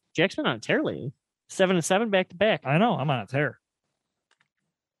 Jack's been on a tear lately. 7-7 back to back. I know. I'm on a tear.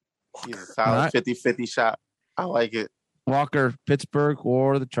 He's a solid All right. 50-50 shot. I like it. Walker, Pittsburgh,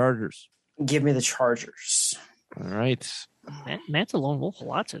 or the Chargers. Give me the Chargers. All right. Matt's a lone wolf a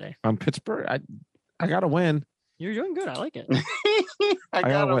lot today. I'm Pittsburgh. I got to win. You're doing good. I like it. I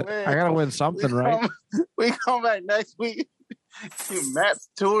gotta win. I gotta win something, right? We come back next week. Matt's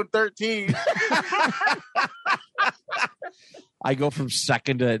 2-13. I go from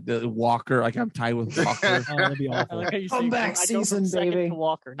second to Walker. Like I'm tied with Walker. Oh, that'd be I awful. like how you Comeback say I go from season, second baby. to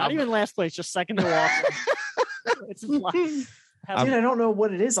Walker. Not even last place, just second to Walker. It's like, Dude, I don't know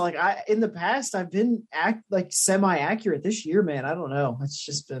what it is. Like in the past, I've been semi-accurate. This year, man, I don't know. It's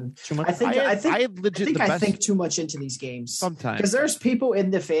just been. too much. I think I had legit the I best think too much into these games. sometimes. Because there's people in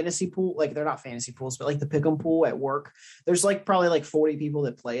the fantasy pool, like they're not fantasy pools, but like the pick'em pool at work. There's like probably like 40 people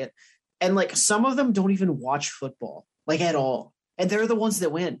that play it, and like some of them don't even watch football. like at all. And they're the ones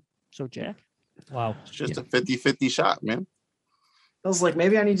that win. So Jack, Wow. It's just a 50-50 shot, man. I was like,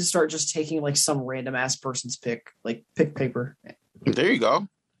 maybe I need to start just taking like some random ass person's pick, like pick paper. There you go.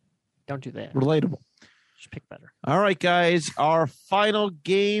 don't do that. Relatable. Just pick better. All right, guys. Our final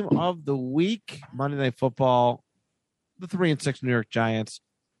game of the week, Monday Night Football. The 3-6 New York Giants,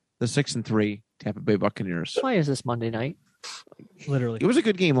 the 6-3 Tampa Bay Buccaneers. Why is this Monday night? Literally. It was a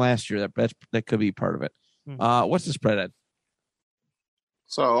good game last year. That could be part of it. What's the spread, Ed?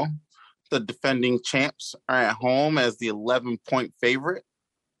 So the defending champs are at home as the 11-point favorite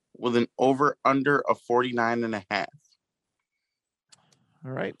with an over-under of 49.5.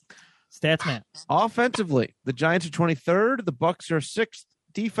 All right. Stats man. Offensively, the Giants are 23rd. The Bucs are 6th.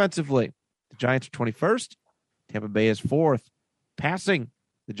 Defensively, the Giants are 21st. Tampa Bay is 4th. Passing,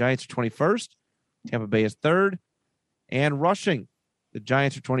 the Giants are 21st. Tampa Bay is 3rd. And rushing, the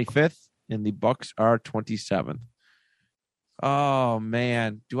Giants are 25th, and the Bucs are 27th. Oh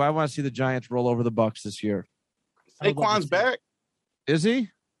man, do I want to see the Giants roll over the Bucs this year? Saquon's back. Is he?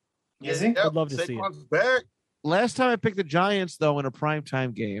 Is he? I'd love to see it. Saquon's back. Last time I picked the Giants, though, in a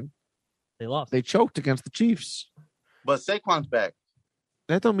primetime game, They lost. they choked against the Chiefs. But Saquon's back.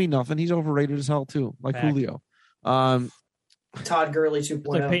 That don't mean nothing. He's overrated as hell too, like Fact. Julio. Todd Gurley It's like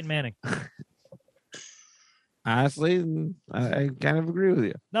 2.0. Peyton Manning. Honestly, I kind of agree with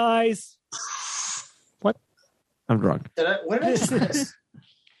you. Nice. I'm drunk. What did I just miss?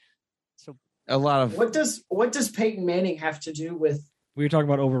 A lot of What does Peyton Manning have to do with? We were talking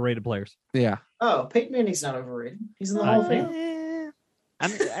about overrated players. yeah. Oh, Peyton Manning's not overrated. He's in the Hall of Fame.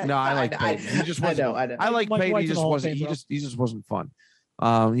 No, I like Peyton. He just I wasn't. know. I like Mike Peyton. White's He in the just Hall of wasn't. Fame, He bro. just wasn't fun.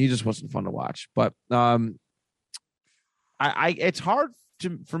 He just wasn't fun to watch. But I it's hard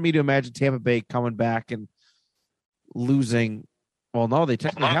for me to imagine Tampa Bay coming back and losing. Well, no, they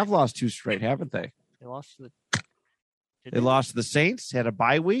technically have lost 2 straight, haven't they? They lost to the. Did They lost to the Saints, had a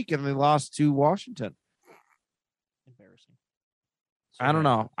bye week, and they lost to Washington. Embarrassing. I don't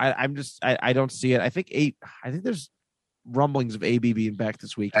know. I'm just I don't see it. I think there's rumblings of AB being back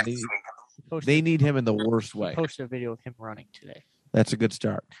this week. And they need him in the worst way. Posted a video of him running today. That's a good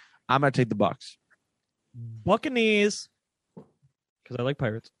start. I'm gonna take the Bucs. Buccaneers. Because I like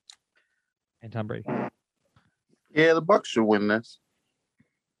Pirates. And Tom Brady. Yeah, the Bucs should win this.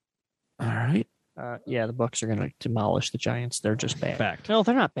 All right. Yeah, the Bucs are going to demolish the Giants. They're just bad. Fact. No,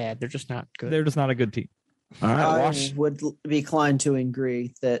 they're not bad. They're just not good. They're just not a good team. All right. I would be inclined to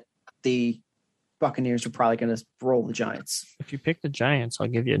agree that the Buccaneers are probably going to roll the Giants. If you pick the Giants, I'll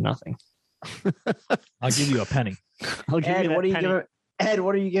give you nothing. I'll give you a penny. I'll give Ed, you what are you penny. giving? Ed,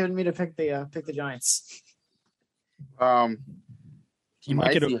 what are you giving me to pick the Giants? You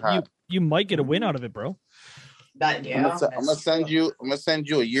might get Icy hot. you might get a win out of it, bro. Not, yeah, I'm gonna send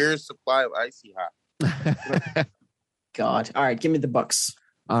you a year's supply of icy hot. God. All right, give me the Bucks.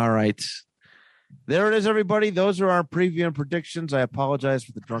 All right. There it is, everybody. Those are our preview and predictions. I apologize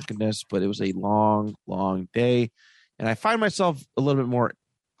for the drunkenness, but it was a long, long day. And I find myself a little bit more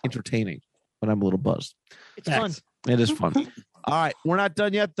entertaining when I'm a little buzzed. It's fun. It is fun. All right. We're not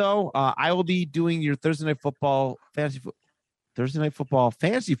done yet, though. I will be doing your Thursday Night Football fantasy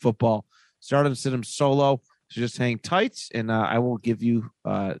football stardom sit-em solo. So just hang tight, and I will give you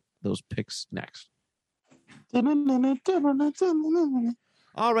those picks next.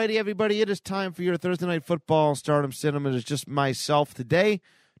 All righty, everybody. It is time for your Thursday Night Football stardom sit-em. It is just myself today.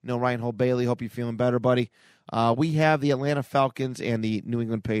 No Ryan Holt Bailey. Hope you're feeling better, buddy. We have the Atlanta Falcons and the New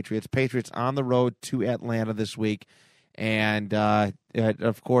England Patriots. Patriots on the road to Atlanta this week. And,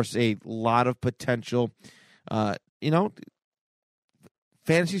 of course, a lot of potential,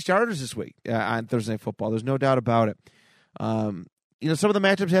 fantasy starters this week on Thursday Night Football. There's no doubt about it. Some of the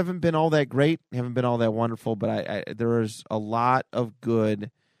matchups haven't been all that great, haven't been all that wonderful, but there is a lot of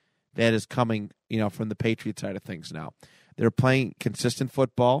good that is coming, from the Patriots side of things now. They're playing consistent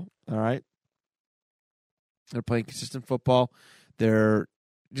football, all right? They're playing consistent football. They're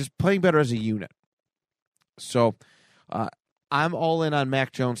just playing better as a unit. So I'm all in on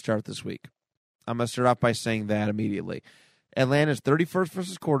Mac Jones start this week. I'm going to start off by saying that immediately. Atlanta's 31st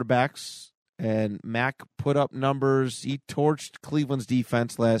versus quarterbacks, and Mac put up numbers. He torched Cleveland's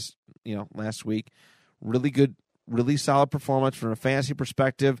defense last week. Really good, really solid performance from a fantasy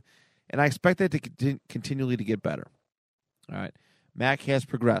perspective, and I expect that to continually to get better. All right, Mac has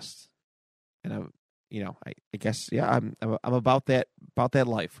progressed, and I guess I'm about that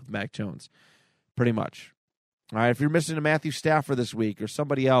life with Mac Jones, pretty much. All right, if you're missing a Matthew Stafford this week or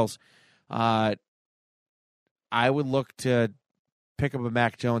somebody else, I would look to pick up a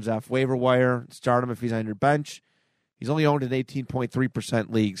Mac Jones off waiver wire, start him if he's on your bench. He's only owned in 18.3%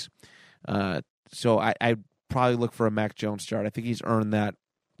 leagues. So I probably look for a Mac Jones start. I think he's earned that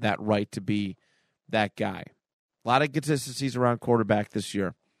right to be that guy. A lot of consistencies around quarterback this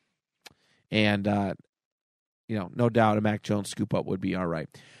year. And, no doubt a Mac Jones scoop up would be all right.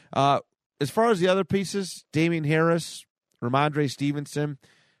 As far as the other pieces, Damian Harris, Ramondre Stevenson,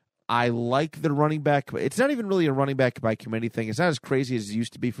 I like the running back. It's not even really a running back by committee thing. It's not as crazy as it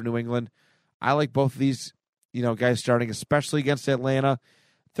used to be for New England. I like both of these, guys starting, especially against Atlanta,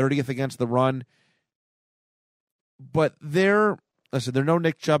 30th against the run. But they're no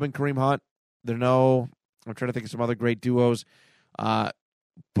Nick Chubb and Kareem Hunt. I'm trying to think of some other great duos.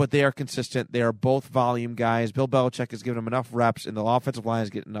 But they are consistent. They are both volume guys. Bill Belichick has given them enough reps, and the offensive line is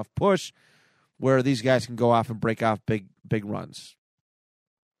getting enough push where these guys can go off and break off big runs.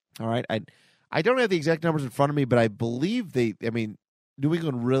 All right. I don't have the exact numbers in front of me, but I believe New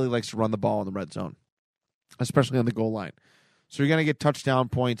England really likes to run the ball in the red zone, especially on the goal line. So you're going to get touchdown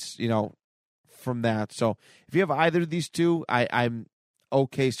points, from that. So if you have either of these two, I'm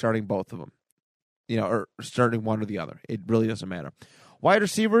okay starting both of them, or starting one or the other. It really doesn't matter. Wide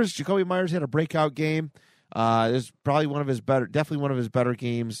receivers, Jacoby Myers had a breakout game. This is probably definitely one of his better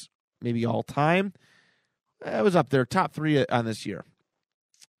games, maybe all time. It was up there, top 3 on this year.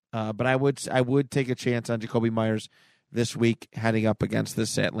 But I would take a chance on Jacoby Myers this week heading up against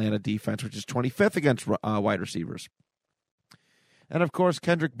this Atlanta defense, which is 25th against wide receivers. And, of course,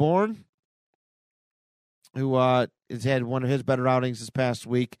 Kendrick Bourne, who has had one of his better outings this past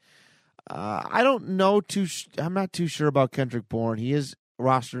week. I'm not too sure about Kendrick Bourne. He is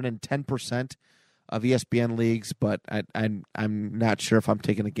rostered in 10% of ESPN leagues, but I'm not sure if I'm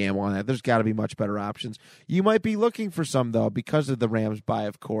taking a gamble on that. There's got to be much better options. You might be looking for some, though, because of the Rams bye,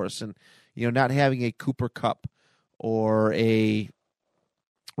 of course, and not having a Cooper Kupp or a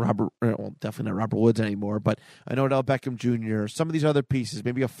definitely not Robert Woods anymore, but an Odell Beckham Jr., some of these other pieces,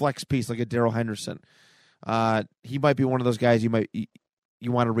 maybe a flex piece like a Darrell Henderson. He might be one of those guys you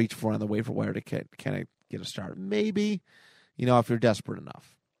want to reach for on the waiver wire to kind of get a start. Maybe, if you're desperate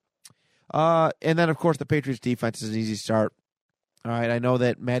enough. And then, of course, the Patriots defense is an easy start. All right, I know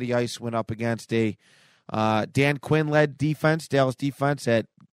that Matty Ice went up against a Dan Quinn-led defense, Dallas defense, that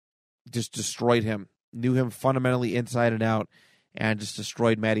just destroyed him, knew him fundamentally inside and out, and just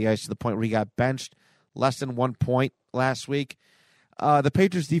destroyed Matty Ice to the point where he got benched less than 1 point last week. The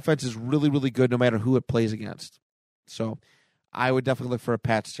Patriots defense is really, really good no matter who it plays against. So I would definitely look for a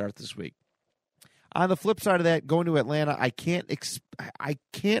Pat start this week. On the flip side of that, going to Atlanta, I can't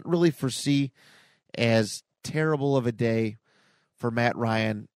really foresee as terrible of a day for Matt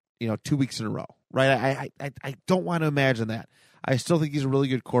Ryan, 2 weeks in a row, right? I don't want to imagine that. I still think he's a really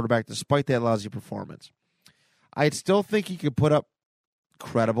good quarterback despite that lousy performance. I still think he could put up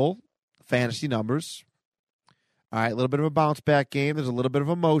credible fantasy numbers. All right, a little bit of a bounce back game. There's a little bit of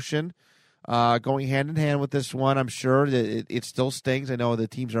emotion going hand in hand with this one. I'm sure that it still stings. I know the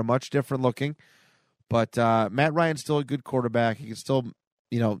teams are much different looking, but Matt Ryan's still a good quarterback. He can still,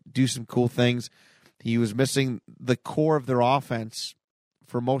 do some cool things. He was missing the core of their offense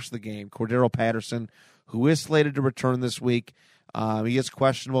for most of the game. Cordero Patterson, who is slated to return this week, he is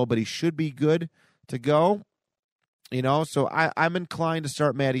questionable, but he should be good to go. So I'm inclined to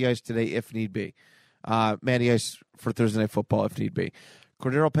start Matty Ice today if need be. Matty Ice for Thursday Night Football if need be.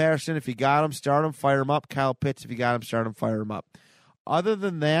 Cordero Patterson, if you got him, start him, fire him up. Kyle Pitts, if you got him, start him, fire him up. Other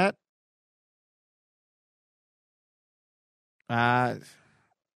than that, I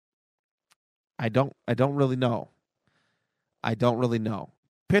don't really know.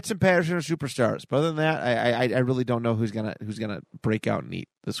 Pitts and Patterson are superstars, but other than that, I really don't know who's gonna break out and eat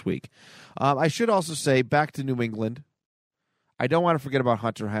this week. I should also say, back to New England, I don't want to forget about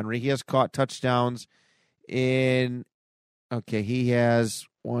Hunter Henry. He has caught touchdowns he has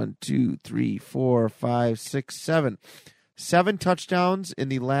 1, 2, 3, 4, 5, 6, 7. 7 touchdowns in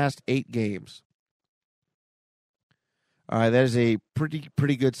the last 8 games. All right, that is a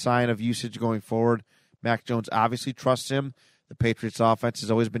pretty good sign of usage going forward. Mac Jones obviously trusts him. The Patriots offense has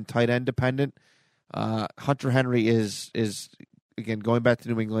always been tight end dependent. Hunter Henry is again, going back to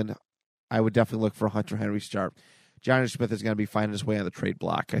New England, I would definitely look for a Hunter Henry start. Johnny Smith is going to be finding his way on the trade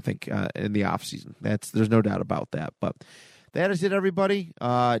block, I think, in the offseason. There's no doubt about that. But that is it, everybody.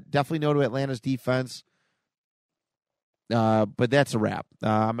 Definitely no to Atlanta's defense. But that's a wrap.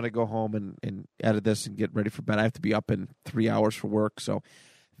 I'm going to go home and edit this and get ready for bed. I have to be up in 3 hours for work. So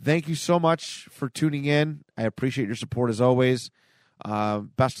thank you so much for tuning in. I appreciate your support as always.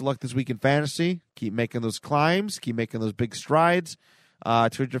 Best of luck this week in fantasy. Keep making those climbs. Keep making those big strides.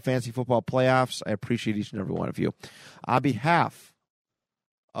 Towards your fantasy football playoffs. I appreciate each and every one of you. On behalf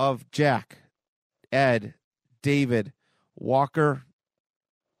of Jack, Ed, David, Walker,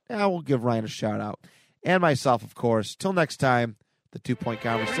 we'll give Ryan a shout out, and myself, of course. Till next time, the 2 Point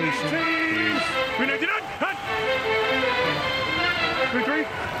Conversation. is- 399. Hut. 3-3.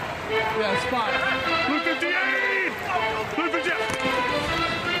 Yeah, spot. Blue 50.